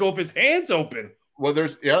motorcycle with his hands open. Well,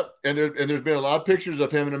 there's been a lot of pictures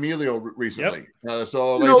of him and Emilio recently. Yep.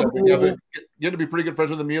 So like you get to be pretty good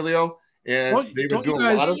friends with Emilio, and they've been doing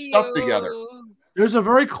a lot of stuff together. There's a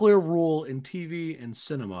very clear rule in TV and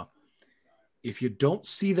cinema. If you don't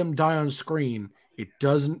see them die on screen, it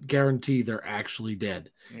doesn't guarantee they're actually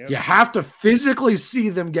dead. Yep. You have to physically see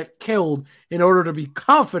them get killed in order to be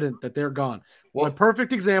confident that they're gone. Well, my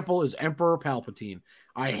perfect example is Emperor Palpatine.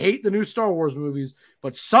 I hate the new Star Wars movies,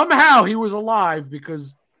 but somehow he was alive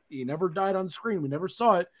because he never died on screen. We never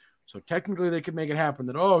saw it. So technically they could make it happen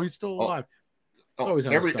that, he's still alive.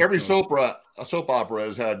 Every soap opera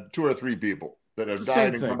has had 2 or 3 people that have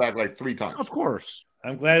died and come back like 3 times. Of course.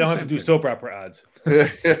 I'm glad I don't have to do soap opera odds.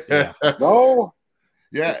 Yeah. No.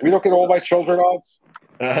 Yeah. We don't get all my children odds.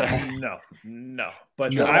 No.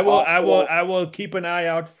 But I will keep an eye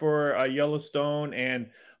out for Yellowstone and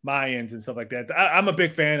Mayans and stuff like that. I'm a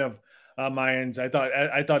big fan of Mayans.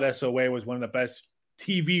 I thought SOA was one of the best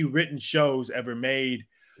TV written shows ever made.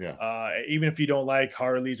 Yeah. Even if you don't like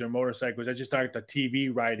Harleys or motorcycles, I just thought the TV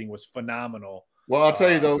writing was phenomenal. Well, I'll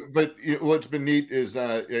tell you though, but what's been neat is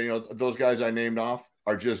those guys I named off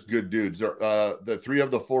are just good dudes. The 3 of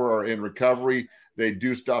the 4 are in recovery. They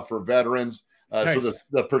do stuff for veterans. Nice. So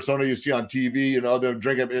the persona you see on TV, they're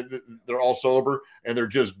drinking, they're all sober, and they're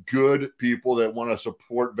just good people that want to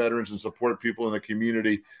support veterans and support people in the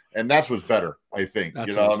community. And that's what's better, I think.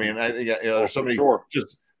 That's awesome. I mean, there's so many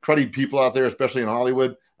just cruddy people out there, especially in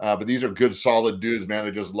Hollywood. But these are good, solid dudes, man.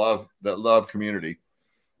 They just love community.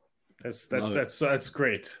 That's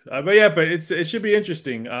great. But it should be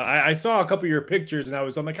interesting. I saw a couple of your pictures and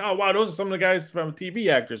I'm like, oh wow, those are some of the guys from TV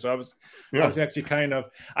actors. So I was actually kind of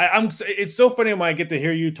it's so funny when I get to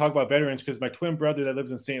hear you talk about veterans, because my twin brother that lives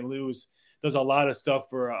in St. Louis does a lot of stuff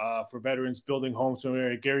for veterans, building homes.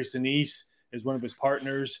 So Gary Sinise is one of his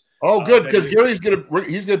partners. Oh, good, because Gary's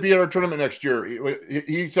gonna be at our tournament next year.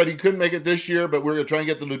 He said he couldn't make it this year, but we're gonna try and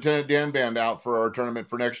get the Lieutenant Dan band out for our tournament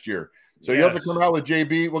for next year. So you have to come out with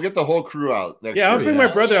JB. We'll get the whole crew out next year. I'll bring my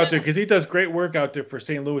brother out there because he does great work out there for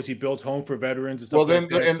St. Louis. He builds home for veterans and stuff. Well,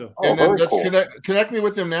 then let's connect me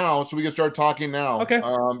with him now so we can start talking now. Okay.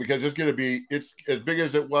 Because it's as big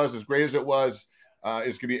as it was, as great as it was.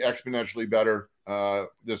 It's gonna be exponentially better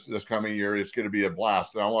this coming year. It's gonna be a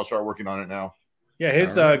blast, and I want to start working on it now. Yeah,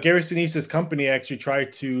 his Gary Sinise's company actually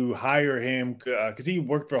tried to hire him because he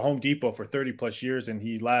worked for Home Depot for 30 plus years, and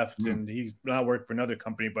he left and he's not worked for another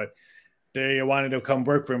company, but they wanted to come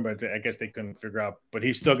work for him, but I guess they couldn't figure out. But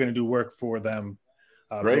he's still going to do work for them,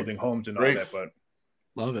 building homes and all that. But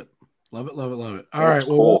love it. All right,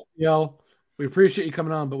 well, Raphael, we appreciate you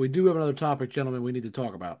coming on, but we do have another topic, gentlemen, we need to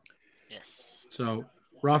talk about. Yes. So,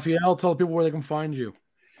 Raphael, tell people where they can find you.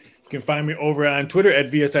 You can find me over on Twitter at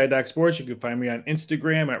VSI.Sports. You can find me on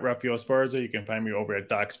Instagram at Rafael Esparza. You can find me over at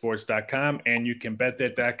DocSports.com and you can bet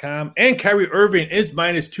that.com. And Kyrie Irving is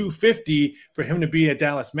minus 250 for him to be a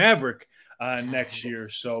Dallas Maverick next year.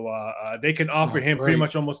 So they can offer him pretty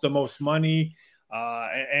much almost the most money.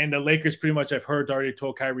 And the Lakers pretty much, I've heard, already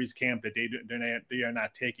told Kyrie's camp that they are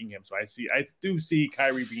not taking him. So I do see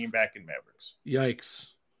Kyrie being back in Mavericks.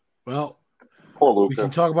 Yikes. Well, poor Luka. We can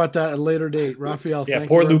talk about that at a later date. Raphael, thank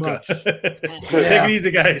poor you very Luka. much. Take it easy,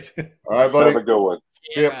 guys. All right, buddy. Have a good one.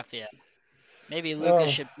 Yeah, Raphael. Maybe Luka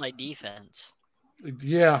should play defense.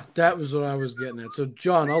 Yeah, that was what I was getting at. So,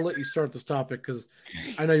 John, I'll let you start this topic because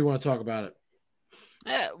I know you want to talk about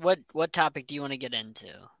it. What topic do you want to get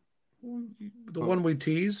into? The one we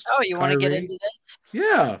teased. Oh, you want to get into this?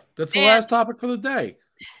 Yeah, that's the last topic for the day.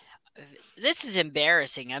 This is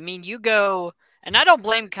embarrassing. I mean, you go, and I don't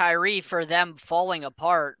blame Kyrie for them falling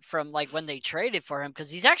apart from like when they traded for him because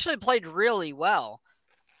he's actually played really well.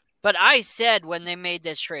 But I said when they made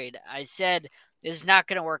this trade, I said this is not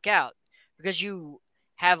going to work out because you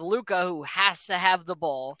have Luka who has to have the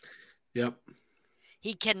ball. Yep.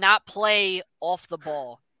 He cannot play off the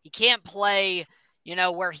ball. He can't play,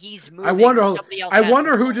 where he's moving. I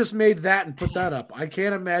wonder who just made that and put that up. I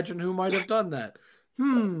can't imagine who might have done that.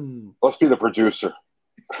 Must be the producer.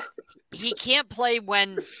 He can't play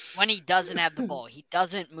when he doesn't have the ball. He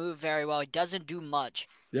doesn't move very well. He doesn't do much.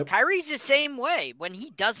 Yep. Kyrie's the same way. When he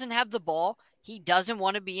doesn't have the ball, he doesn't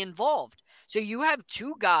want to be involved. So you have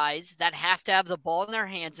two guys that have to have the ball in their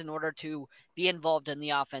hands in order to be involved in the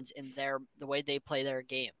offense in the way they play their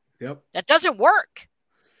game. Yep. That doesn't work.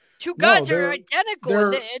 Two guys are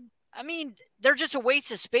identical. They're just a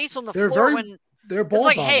waste of space on the floor they're both it's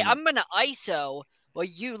like, hey, I'm going to ISO. Well,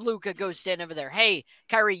 you, Luka, go stand over there. Hey,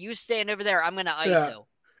 Kyrie, you stand over there. I'm going to ISO.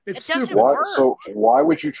 It doesn't work. So why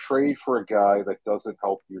would you trade for a guy that doesn't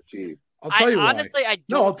help your team? I'll tell you why. Honestly, I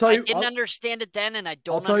didn't understand it then, and I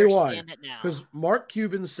don't understand it now. Because Mark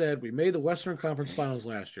Cuban said we made the Western Conference Finals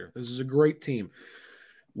last year. This is a great team.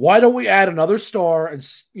 Why don't we add another star? And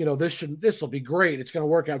this will be great. It's going to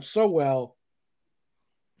work out so well.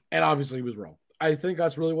 And obviously, he was wrong. I think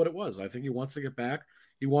that's really what it was. I think he wants to get back.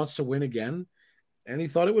 He wants to win again, and he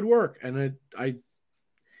thought it would work. And I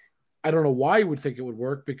don't know why you would think it would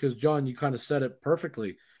work because John, you kind of said it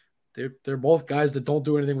perfectly. They're both guys that don't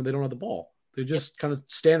do anything when they don't have the ball. They just kind of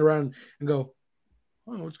stand around and go,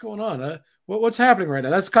 "Oh, what's going on? What's happening right now?"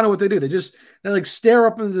 That's kind of what they do. They like stare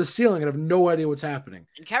up into the ceiling and have no idea what's happening.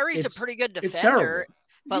 And Kyrie's a pretty good defender. It's terrible.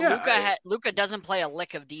 But Luka doesn't play a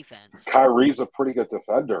lick of defense. Kyrie's a pretty good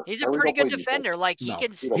defender. He's a pretty good defender. Like he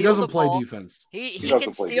can steal the ball. He doesn't play defense. He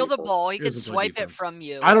can steal the ball. He can swipe it from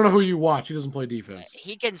you. I don't know who you watch. He doesn't play defense.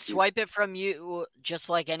 He can swipe it from you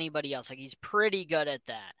just like anybody else. Like he's pretty good at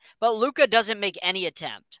that. But Luka doesn't make any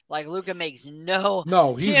attempt. Like Luka makes no.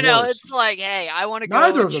 He's worse. It's like, hey, I want to go.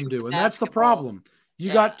 Neither of them do, and that's the problem.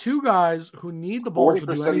 You got two guys who need the ball to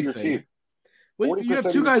do anything. You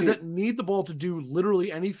have two guys that need the ball to do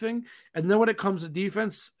literally anything. And then when it comes to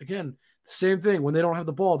defense, again, same thing. When they don't have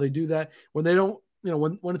the ball, they do that. When they don't,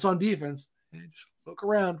 when it's on defense, they just look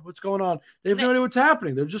around. What's going on? They have no idea what's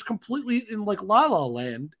happening. They're just completely in like la-la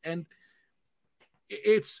land. And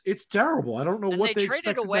it's terrible. I don't know what they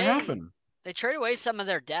expected to happen. They trade away some of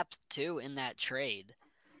their depth, too, in that trade.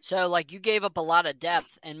 So, like, you gave up a lot of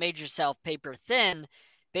depth and made yourself paper thin.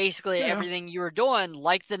 basically everything you were doing,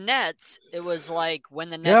 like the Nets. It was like when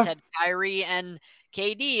the Nets had Kyrie and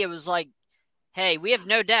KD, it was like, hey, we have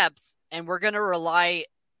no depth, and we're going to rely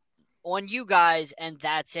on you guys, and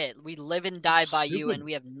that's it. We live and die by you, and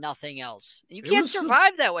we have nothing else. You can't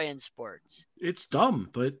survive that way in sports. It's dumb,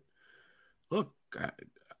 but look,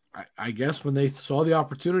 I guess when they saw the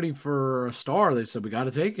opportunity for a star, they said, we got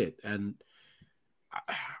to take it. And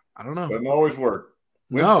I don't know. Doesn't always work.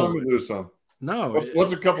 Win some and lose some. No.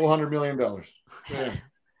 What's a couple $100 million? Yeah.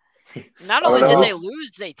 Not only did they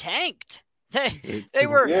lose, they tanked. They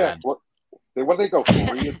were. Yeah. What did they go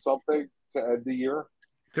 3 and something to end the year?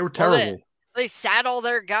 They were terrible. Well, they sat all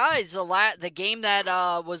their guys. The game that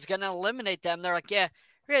was going to eliminate them, they're like, yeah,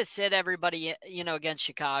 we're going to sit everybody, against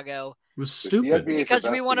Chicago. It was stupid. Because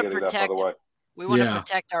we want to protect. We want to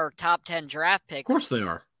protect our top 10 draft pick. Of course they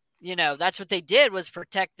are. That's what they did, was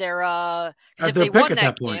protect their if they won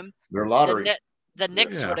that game, their lottery. The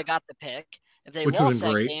Knicks would have got the pick. If they lost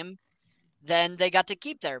that game, then they got to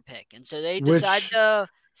keep their pick. And so they decided to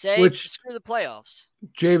say, screw the playoffs.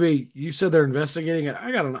 JB, you said they're investigating it.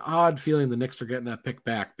 I got an odd feeling the Knicks are getting that pick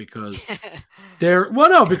back because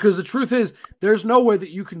because the truth is there's no way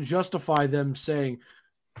that you can justify them saying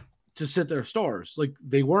to sit their stars. Like,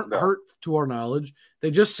 they weren't hurt to our knowledge. They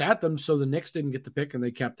just sat them so the Knicks didn't get the pick and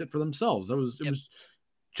they kept it for themselves. It was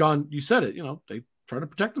John, you said it, they try to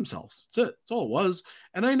protect themselves. That's it. That's all it was.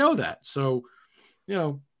 And they know that. So,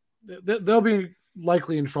 they'll be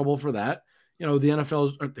likely in trouble for that. The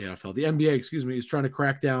NBA, is trying to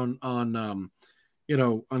crack down on, on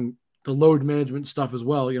the load management stuff as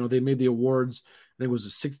well. They made the awards. I think it was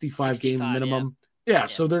a 65 game minimum. Yeah.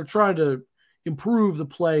 So they're trying to improve the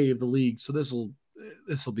play of the league. So this will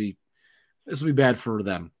be bad for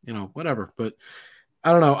them, whatever. But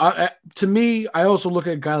I don't know. To me, I also look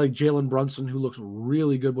at a guy like Jalen Brunson, who looks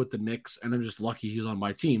really good with the Knicks, and I'm just lucky he's on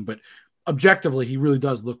my team. But objectively, he really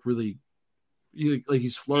does look really like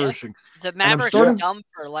he's flourishing. The Mavericks are dumb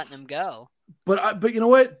for letting him go. But you know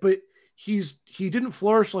what? But he didn't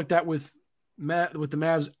flourish like that with the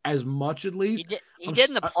Mavs as much, at least. He did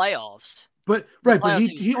in the playoffs. But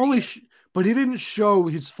he didn't show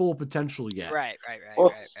his full potential yet. Right.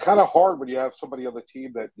 Well, it's kind of hard when you have somebody on the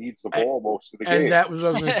team that needs the ball most of the game. And that was what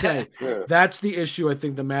I was going to say. That's the issue I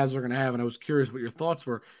think the Mavs are going to have, and I was curious what your thoughts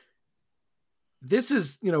were. This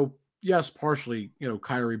is, yes, partially,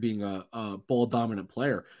 Kyrie being a ball-dominant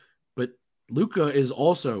player, but Luka is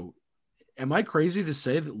also – am I crazy to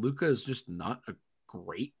say that Luka is just not a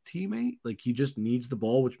great teammate? Like, he just needs the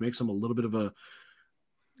ball, which makes him a little bit of a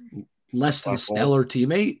less than stellar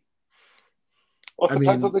teammate? Well, it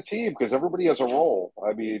depends on the team because everybody has a role.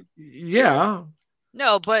 I mean, yeah.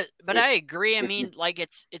 No, but I agree. I mean, like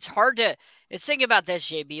it's hard to. Think about this,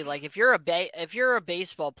 JB. Like if you're a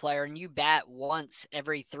baseball player and you bat once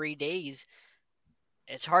every 3 days,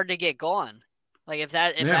 it's hard to get going. Like if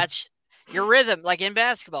that's your rhythm, like in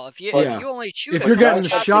basketball, if you only shoot, if you're getting the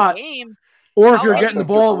shot, or if you're getting the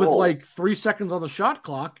ball with like 3 seconds on the shot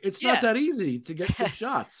clock, it's not that easy to get good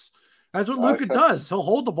shots. That's what Luka does. He'll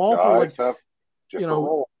hold the ball for like. So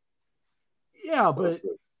you're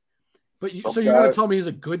going to tell me he's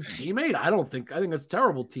a good teammate? I think that's a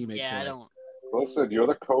terrible teammate. Yeah, I don't. Listen, you're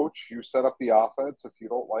the coach. You set up the offense. If you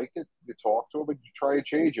don't like it, you talk to him and you try and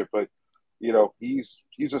change it. But he's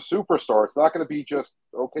a superstar. It's not going to be just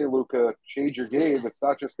okay, Luka, change your game. It's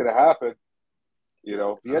not just going to happen.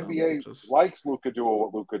 The NBA likes Luka doing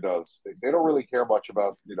what Luka does. They don't really care much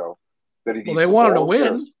about that he. Well, they want him to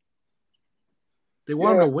win. They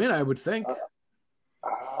want him to win, I would think.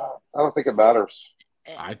 I don't think it matters.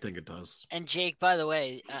 I think it does. And Jake, by the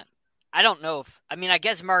way, I don't know I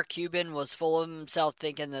guess Mark Cuban was full of himself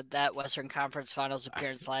thinking that Western Conference Finals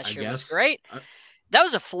appearance last year was great. That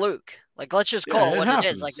was a fluke. Like, let's just call it what it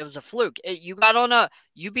is. Like, it was a fluke. You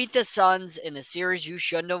beat the Suns in a series you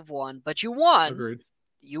shouldn't have won, but you won. Agreed.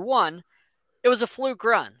 You won. It was a fluke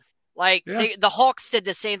run. Like, the Hawks did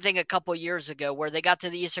the same thing a couple years ago where they got to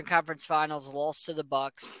the Eastern Conference Finals, lost to the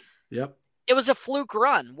Bucks. Yep. It was a fluke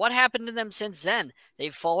run. What happened to them since then?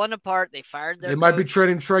 They've fallen apart. They fired their They might be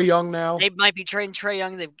trading Trae Young now. They might be trading Trae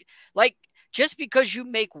Young. Just because you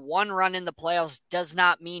make one run in the playoffs does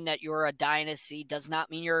not mean that you're a dynasty, does not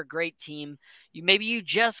mean you're a great team. Maybe you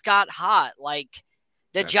just got hot. Like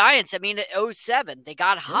the Giants, at 2007, they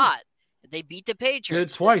got hot. They beat the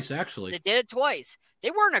Patriots. Did it twice, actually. They did it twice. They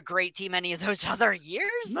weren't a great team any of those other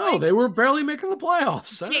years. No, they were barely making the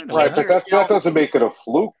playoffs. Right, but that doesn't make it a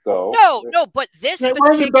fluke, though. No, but this. Why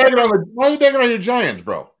are you bagging on the Giants,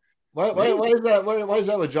 bro? Why is that? Why is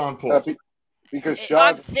that with John Paul? Because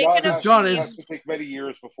John has to take many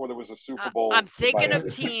years before there was a Super Bowl. I'm thinking of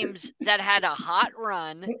teams that had a hot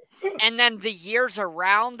run, and then the years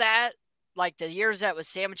around that, like the years that was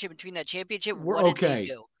sandwiched between that championship, what did they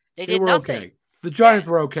do? They did nothing. Okay. The Giants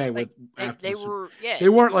were okay with they were. Yeah, they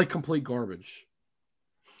weren't like complete garbage.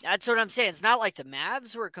 That's what I'm saying. It's not like the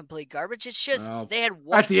Mavs were complete garbage. It's just they had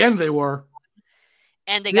one. At the end, they were.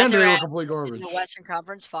 And they got their ass complete garbage in the Western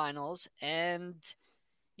Conference Finals, and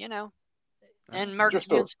and Mark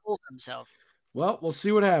Cuban schooled himself. Well, we'll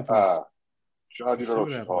see what happens. John, you don't know what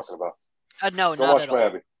you're talking about. No, Go not watch at all.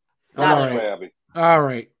 Miami. Miami. All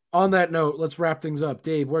right. On that note, let's wrap things up.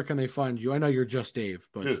 Dave, where can they find you? I know you're just Dave,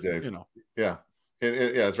 but just Dave. Yeah,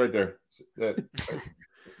 it's right there.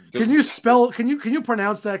 Can you spell? Can you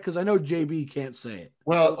pronounce that? Because I know JB can't say it.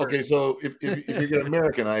 Well, okay. So if you're going to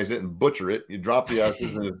Americanize it and butcher it, you drop the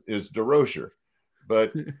S's and it's DeRocher.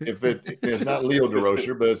 But if it's not Leo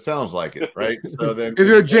DeRocher, but it sounds like it, right? So then, if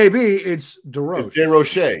you're JB, it's DeRoche. It's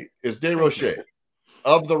DeRoche. It's DeRoche.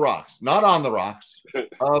 Of the Rocks, not on the Rocks.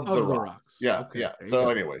 Of the Rocks. Yeah, okay. Yeah. So,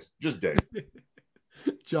 anyways, just Dave.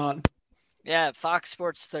 John. Yeah, Fox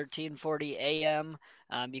Sports 1340 AM.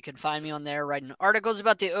 You can find me on there writing articles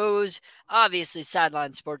about the O's. Obviously,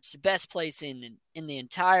 Sideline Sports, the best place in the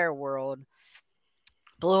entire world.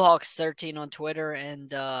 Bluehawks 13 on Twitter,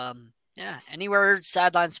 and anywhere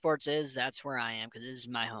Sideline Sports is, that's where I am because this is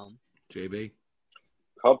my home. JB.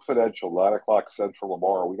 Confidential, 9:00 Central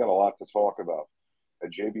tomorrow. We got a lot to talk about.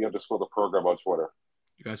 And JB_the program on Twitter.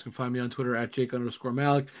 You guys can find me on Twitter at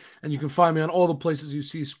Jake_Malik. And you can find me on all the places you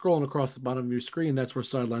see scrolling across the bottom of your screen. That's where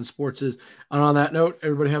Sideline Sports is. And on that note,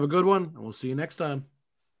 everybody have a good one, and we'll see you next time.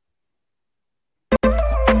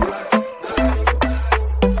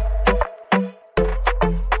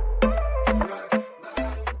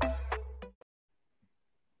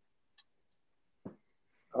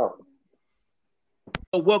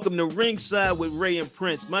 Welcome to Ringside with Ray and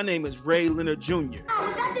Prince. My name is Ray Leonard Jr. Oh, is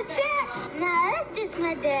that the set? No, that's just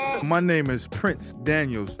my dad. My name is Prince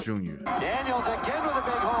Daniels Jr. Daniels again with a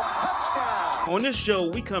big home touchdown. On this show,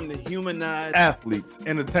 we come to humanize athletes,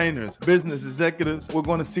 entertainers, business executives. We're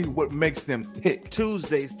going to see what makes them tick.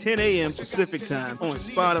 Tuesdays, 10 a.m. Pacific time on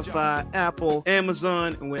Spotify, Apple,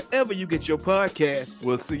 Amazon, and wherever you get your podcasts.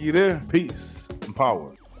 We'll see you there. Peace and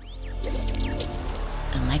power.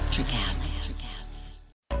 Electric acid.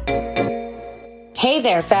 Hey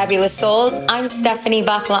there, fabulous souls. I'm Stephanie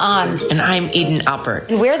Baklaan. And I'm Eden Alpert.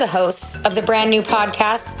 And we're the hosts of the brand new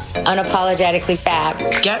podcast, Unapologetically Fab.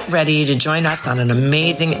 Get ready to join us on an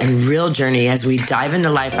amazing and real journey as we dive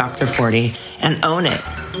into life after 40 and own it.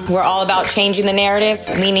 We're all about changing the narrative,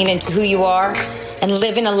 leaning into who you are, and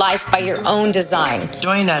living a life by your own design.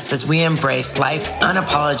 Join us as we embrace life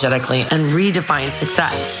unapologetically and redefine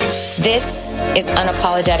success. This is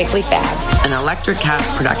Unapologetically Fab, an Electric Cat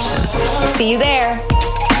production. See you there.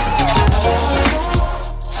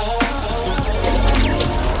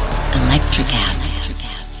 Electric Cat.